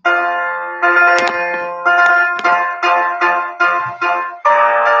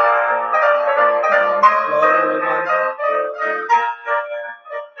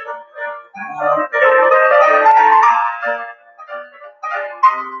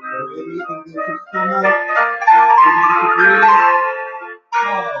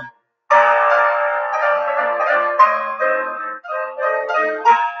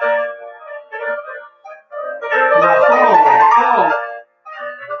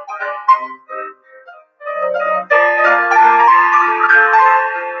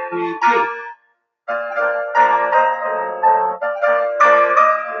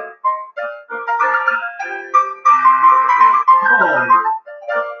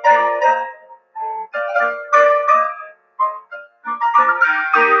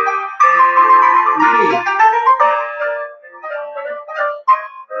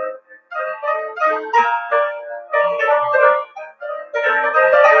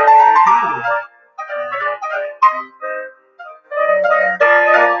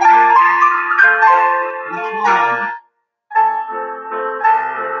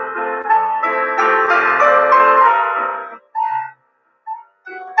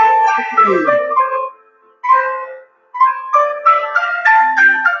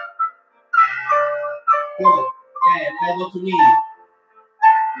 To me.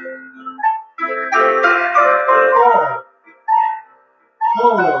 4,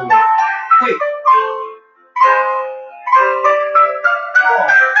 4, 6, 4,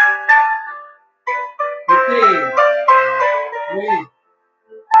 15, 3,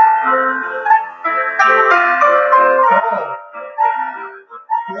 4,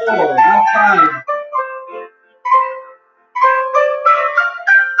 4, that's fine.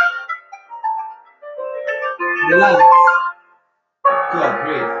 Relax. Good,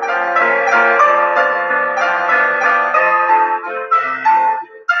 breathe.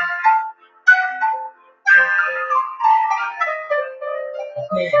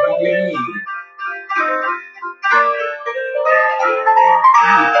 Okay, drop your knee.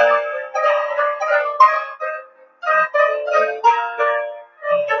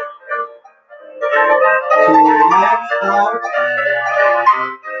 Two legs out.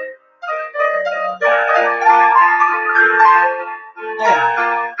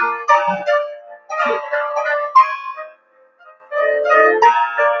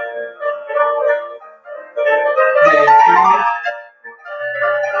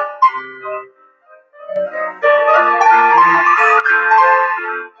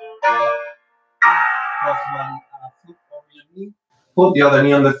 Put the other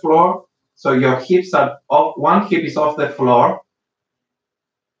knee on the floor, so your hips are off. One hip is off the floor,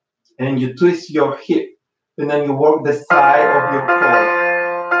 and you twist your hip, and then you work the side of your core.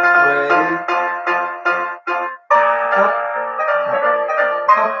 Ready? Up,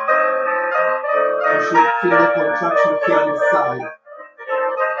 up. You should feel the contraction here on the side.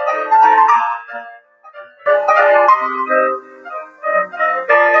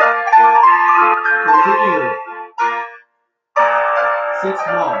 Continue. 6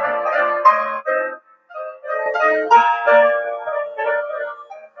 more.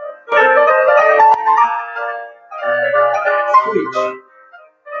 Switch.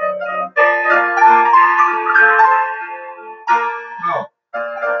 Out.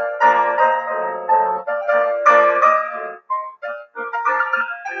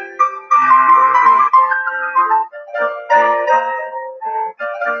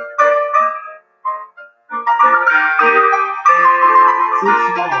 6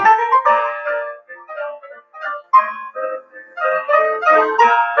 more.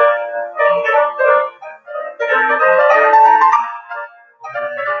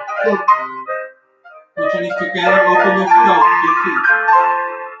 Good. Put your knees together, open your feet.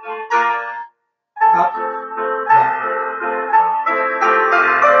 Up, down.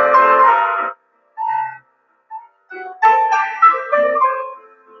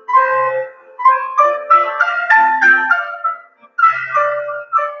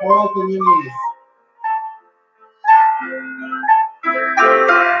 Open your knees.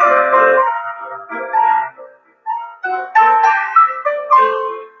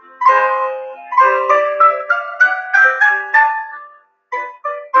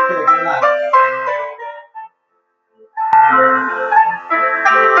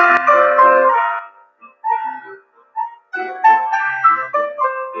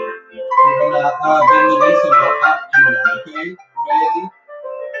 bend the knees and go up and down, okay? Ready?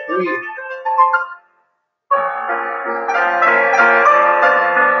 Breathe.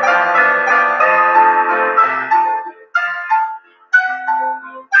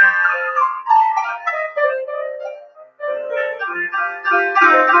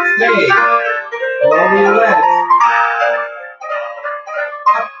 Stay. Lower your legs.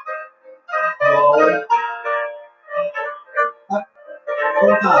 Up. Lower. Up.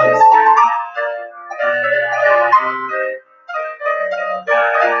 4 times.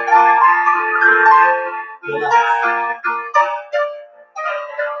 Relax.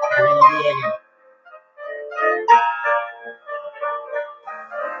 We're going to do it again.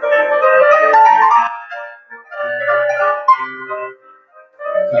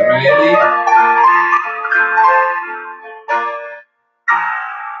 Okay, ready?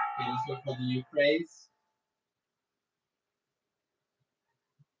 Okay, let's go for the new phrase.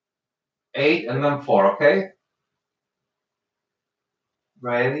 8 and then 4, okay?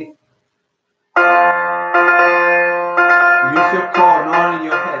 Ready? Use your core, not in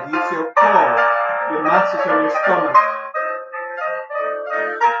your head. Use your core. Your muscles on your stomach.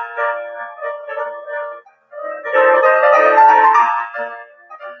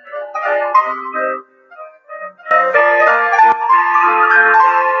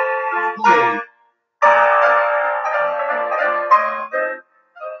 Stay.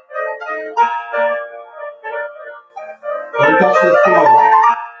 Don't touch the floor.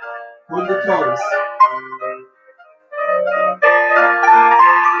 Hold the toes.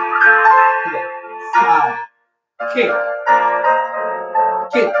 Kick. Slide. Kick.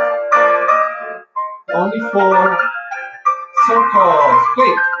 Kick. Only 4 circles.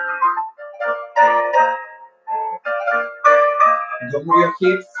 Quick. Don't move your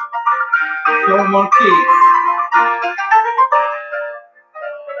hips. 4 more kicks.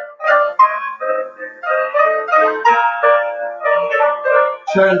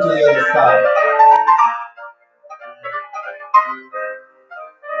 Turn to the other side.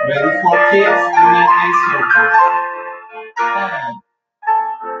 Ready for kicks and then 8 circles. 10.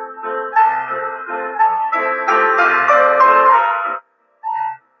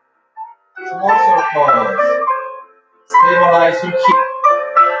 Small circles. Stabilize your kick.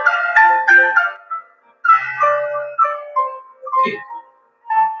 Kick.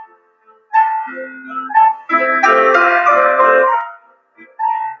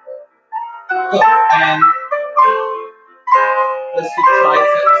 Good. And let's do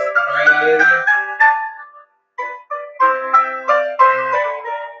triceps. Ready?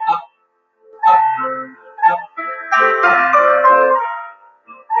 Up, up, up, up.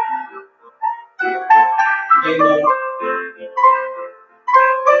 8 more.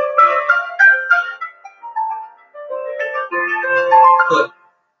 Good.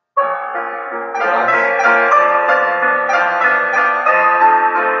 Relax.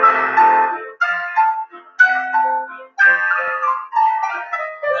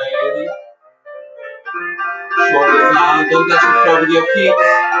 Ready? Shoulders down. Don't touch the floor with your kicks.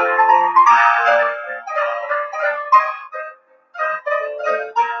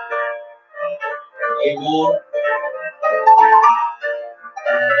 8 more.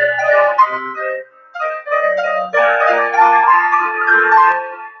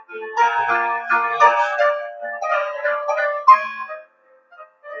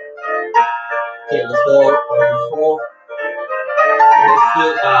 Okay, let's go on the floor. Let's do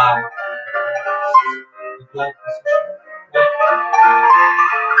the plank position.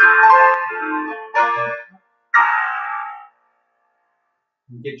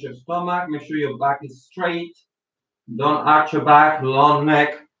 Get your stomach, make sure your back is straight. Don't arch your back, long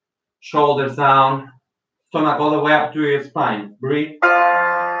neck, shoulders down, stomach all the way up to your spine. Breathe.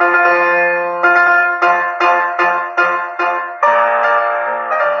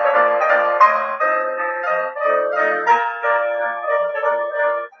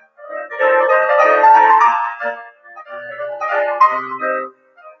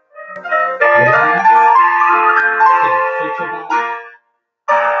 Relax. Okay, switch your back.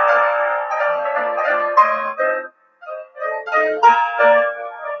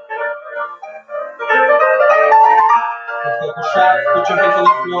 Let's go push-ups. Put your hands on the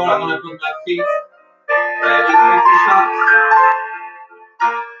floor. I'm gonna put my feet. Ready? 3 push-ups.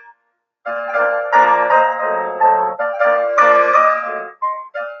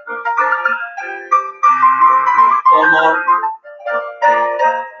 4 more.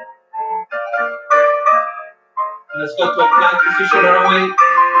 Let's go to a plank position right away.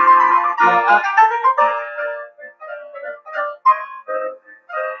 Go up.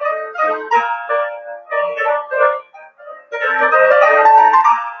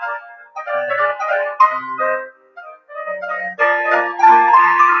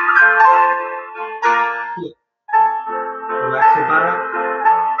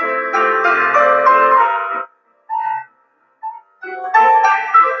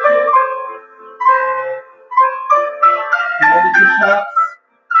 Push-ups.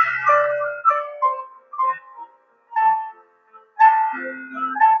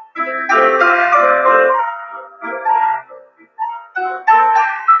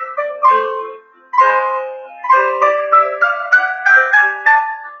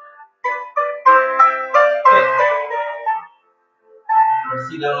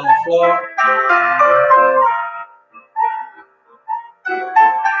 Sit down on the floor.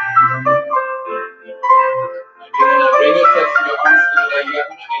 You're gonna bring yourself to your arms to the diagonal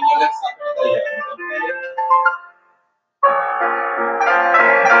and your legs up to the diagonal, okay?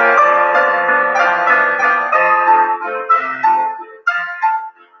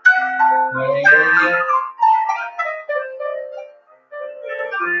 Ready?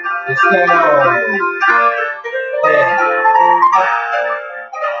 Let's go. Okay.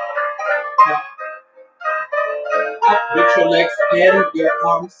 Up, up. Reach your legs and your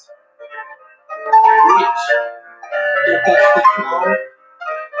arms. Reach. Don't touch the floor.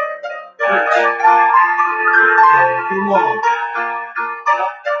 Reach. Come on.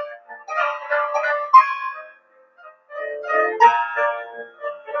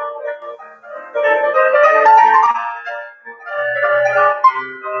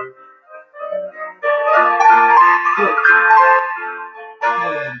 Good.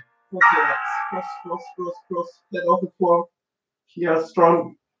 And cross your legs. Cross, cross, cross, cross. Head off the floor. Here,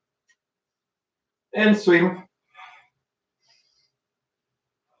 strong. And swim.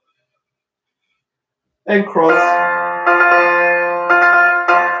 And cross.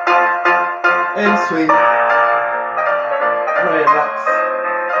 And swim. Relax.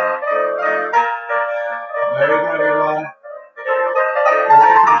 Very good, everyone.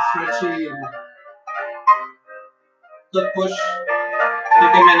 Also some stretching. Good push.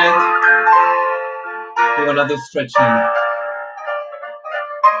 Take a minute. We're gonna do stretching.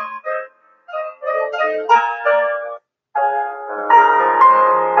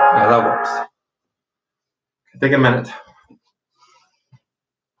 Yeah, that works. Take a minute.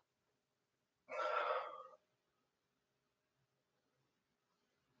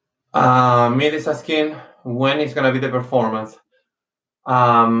 Mid is asking when is gonna be the performance.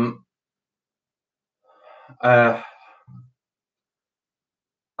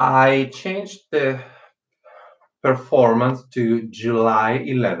 I changed the performance to July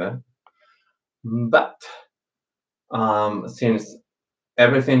 11, but since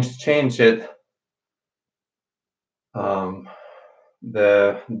everything's changed,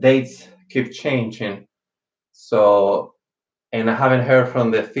 the dates keep changing. So, and I haven't heard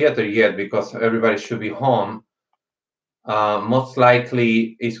from the theater yet because everybody should be home. Most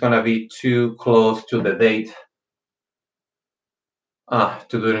likely it's gonna be too close to the date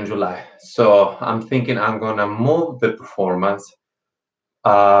to do it in July. So I'm thinking I'm gonna move the performance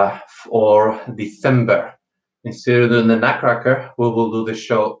for December. Instead of doing the Nutcracker, we will do the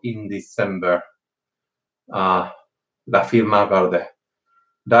show in December. La Firma Verde.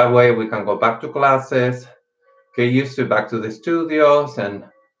 That way we can go back to classes, get used to back to the studios and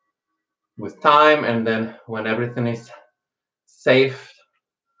with time, and then when everything is safe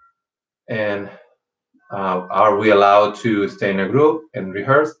and are we allowed to stay in a group and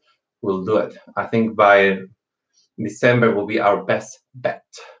rehearse, we'll do it. I think by December will be our best bet.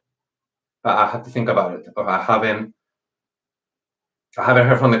 I have to think about it. I haven't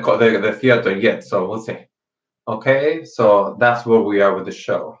heard from the theater yet, so we'll see. Okay, so that's where we are with the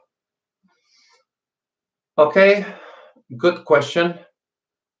show. Okay, good question.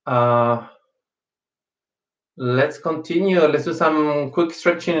 Let's continue. Let's do some quick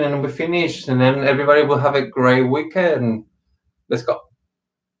stretching and we finish, and then everybody will have a great weekend. Let's go.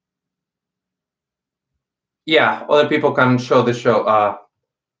 Yeah, other people can show the show.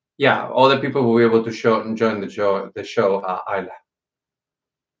 Yeah, other people will be able to show and join the show. Ayla.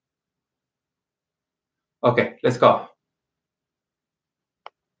 Okay, let's go.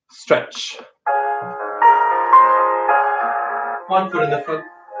 Stretch. One foot in the front.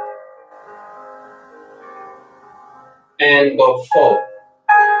 And go forward.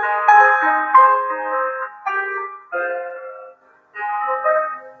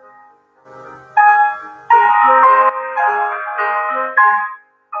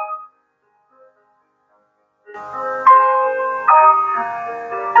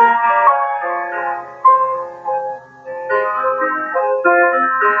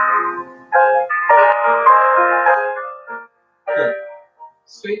 Good.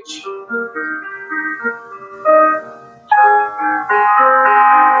 Switch.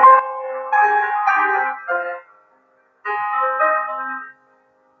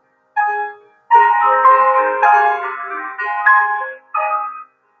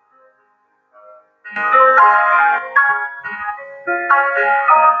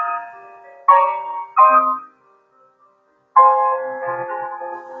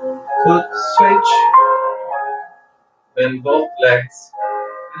 Good. Switch. Bend both legs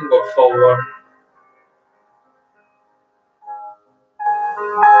and go forward.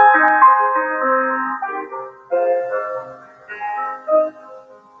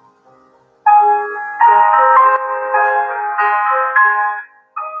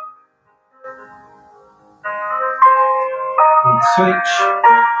 And switch.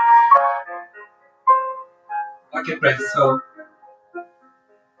 Like a presto.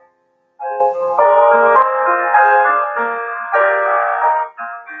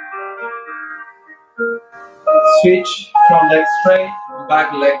 Switch from leg straight,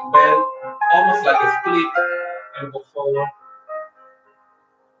 back leg bend, almost like a split, and go forward.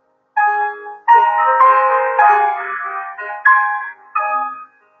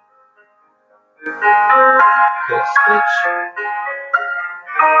 Good. Switch.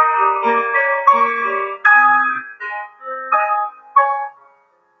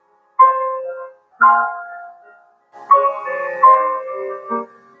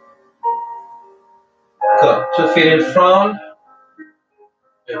 Good. 2 feet in front,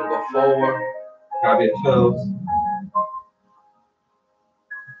 and go forward. Grab your toes.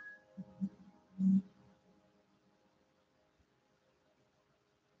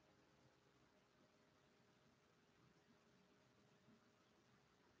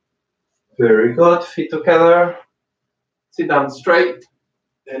 Very good. Feet together. Sit down straight,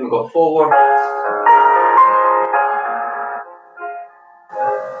 and go forward.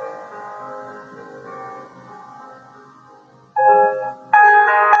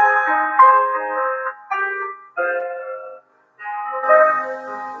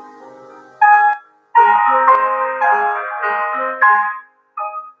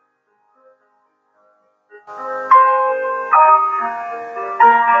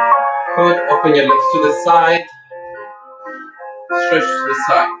 Good. Open your legs to the side. Stretch to the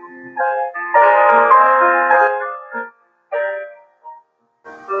side.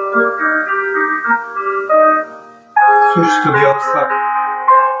 Switch to the other side.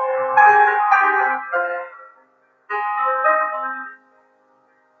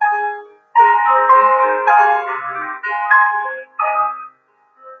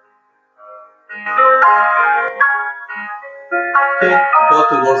 Okay. Go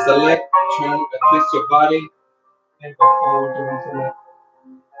towards the leg. Turn and twist your body. And go forward towards the leg.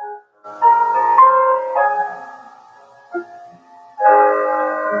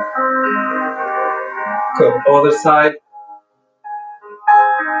 Good. Other side.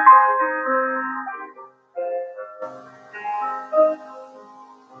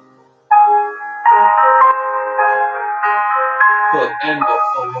 Good. And go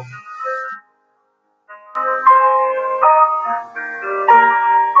forward.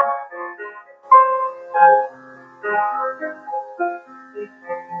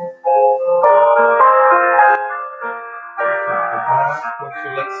 Push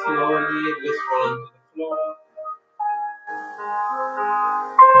your legs slowly. This one onto the floor.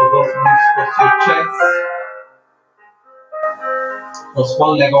 Pull both knees towards your chest. Cross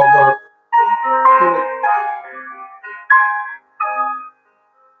one leg over. Pull it.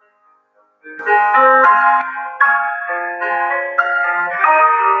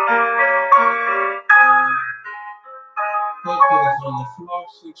 Good. Put it on the floor.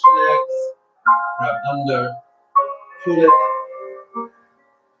 Switch legs. Grab under. Pull it.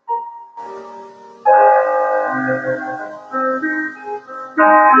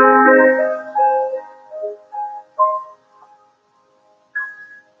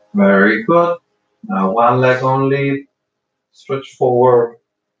 Very good. Now one leg only. Stretch forward.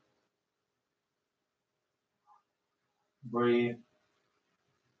 Breathe.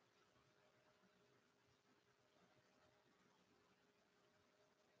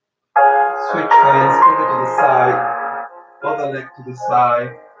 Switch hands. Put it to the side. Other leg to the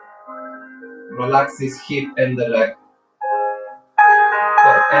side. Relax this hip and the leg.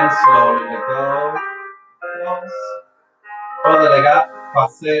 Good. And slowly let go. Close. Other leg up.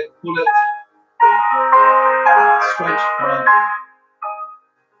 Pass it. Pull it. Stretch front.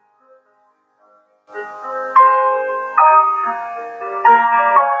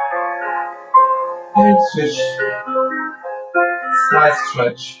 And switch. Side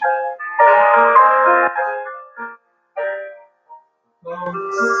stretch.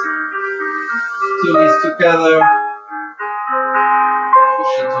 Close. Two knees together.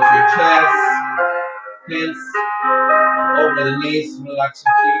 Push into your chest. Hands over the knees. Relax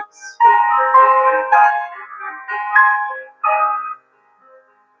your hips.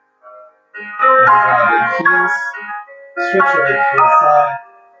 And grab your heels. Stretch your legs to the side.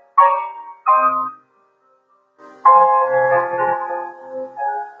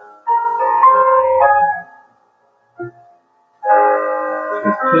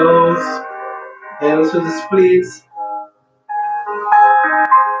 Close. Hands to the splits.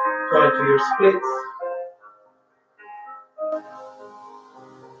 Go into your splits.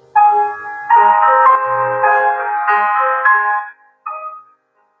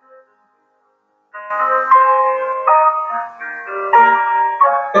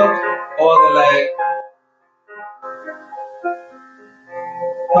 Up, other leg.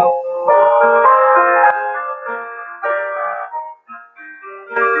 Up.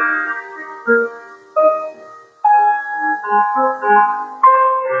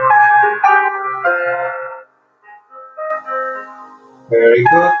 Very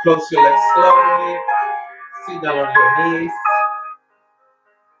good. Close your legs slowly. Sit down on your knees.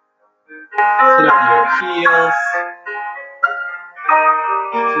 Sit on your heels.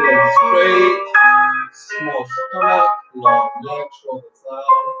 Sit them straight. Small stomach. Long legs. Shoulders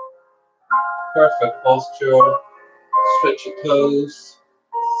down. Perfect posture. Stretch your toes.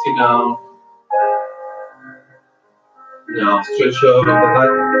 Sit down. Now stretch over the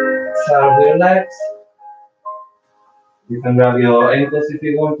back side of your legs. You can grab your ankles if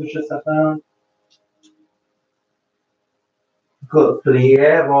you want, push yourself down. Good,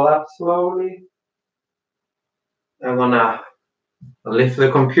 plie, roll up slowly. I'm gonna lift the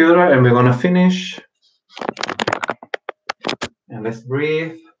computer and we're gonna finish. And let's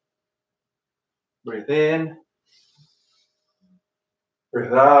breathe. Breathe in.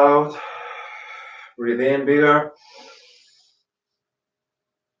 Breathe out. Breathe in bigger.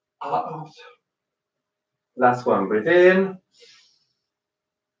 Out. Last one, breathe in.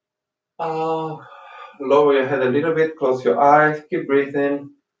 Out. Lower your head a little bit, close your eyes, keep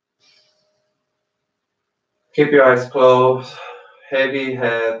breathing. Keep your eyes closed, heavy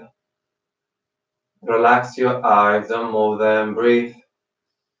head. Relax your eyes, don't move them, breathe.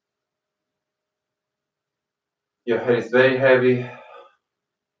 Your head is very heavy.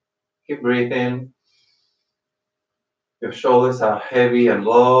 Keep breathing. Your shoulders are heavy and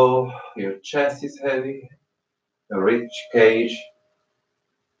low. Your chest is heavy. Your rib cage.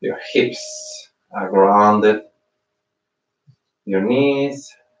 Your hips are grounded. Your knees.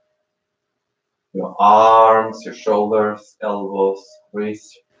 Your arms, your shoulders, elbows,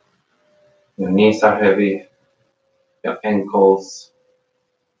 wrists. Your knees are heavy. Your ankles.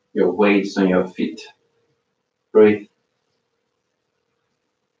 Your weights on your feet. Breathe.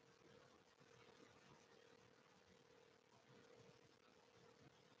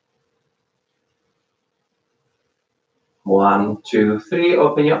 One, two, three.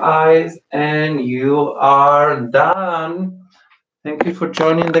 Open your eyes and you are done. Thank you for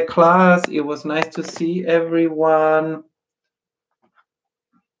joining the class. It was nice to see everyone.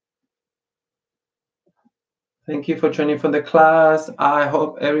 Thank you for joining for the class. I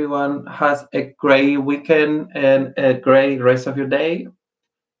hope everyone has a great weekend and a great rest of your day.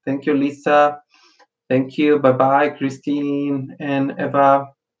 Thank you, Lisa. Thank you. Bye-bye, Christine and Eva.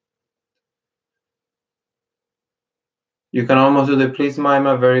 You can almost do the please,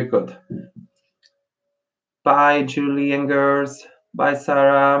 Mima. Very good. Bye, Julie and girls. Bye,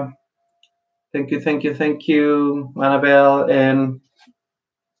 Sarah. Thank you, thank you, thank you, Annabelle and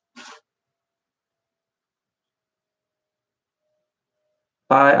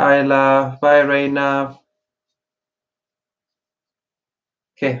bye, Isla. Bye, Reina.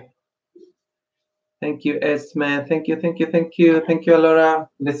 Okay. Thank you, Esme. Thank you, thank you, thank you. Thank you, Laura.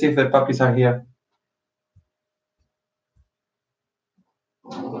 Let's see if the puppies are here.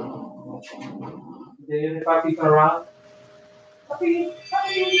 The puppies are around. Puppies,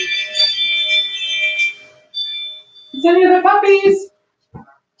 puppies. Is any of the puppies?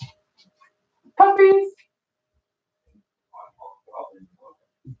 Puppies.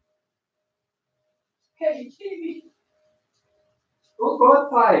 Hey, Timmy. Go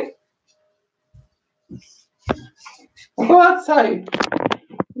outside. Go outside.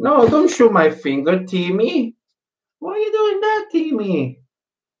 No, don't shoot my finger, Timmy. Why are you doing that, Timmy?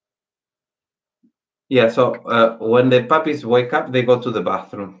 Yeah, so when the puppies wake up, they go to the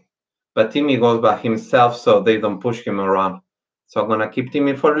bathroom. But Timmy goes by himself, so they don't push him around. So I'm going to keep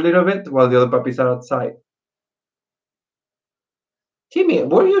Timmy for a little bit while the other puppies are outside. Timmy,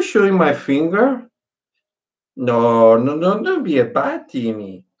 were you showing my finger? No, don't be a bad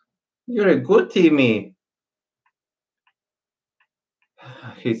Timmy. You're a good Timmy.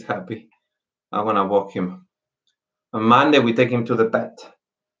 He's happy. I'm going to walk him. On Monday, we take him to the vet.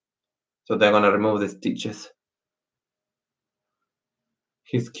 So they're going to remove the stitches.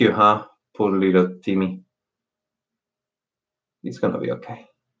 He's cute, huh? Poor little Timmy. He's gonna be okay.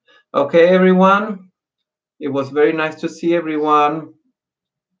 Okay, everyone. It was very nice to see everyone.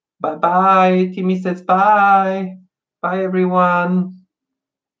 Bye bye. Timmy says bye. Bye, everyone.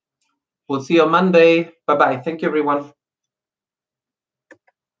 We'll see you on Monday. Bye bye. Thank you, everyone.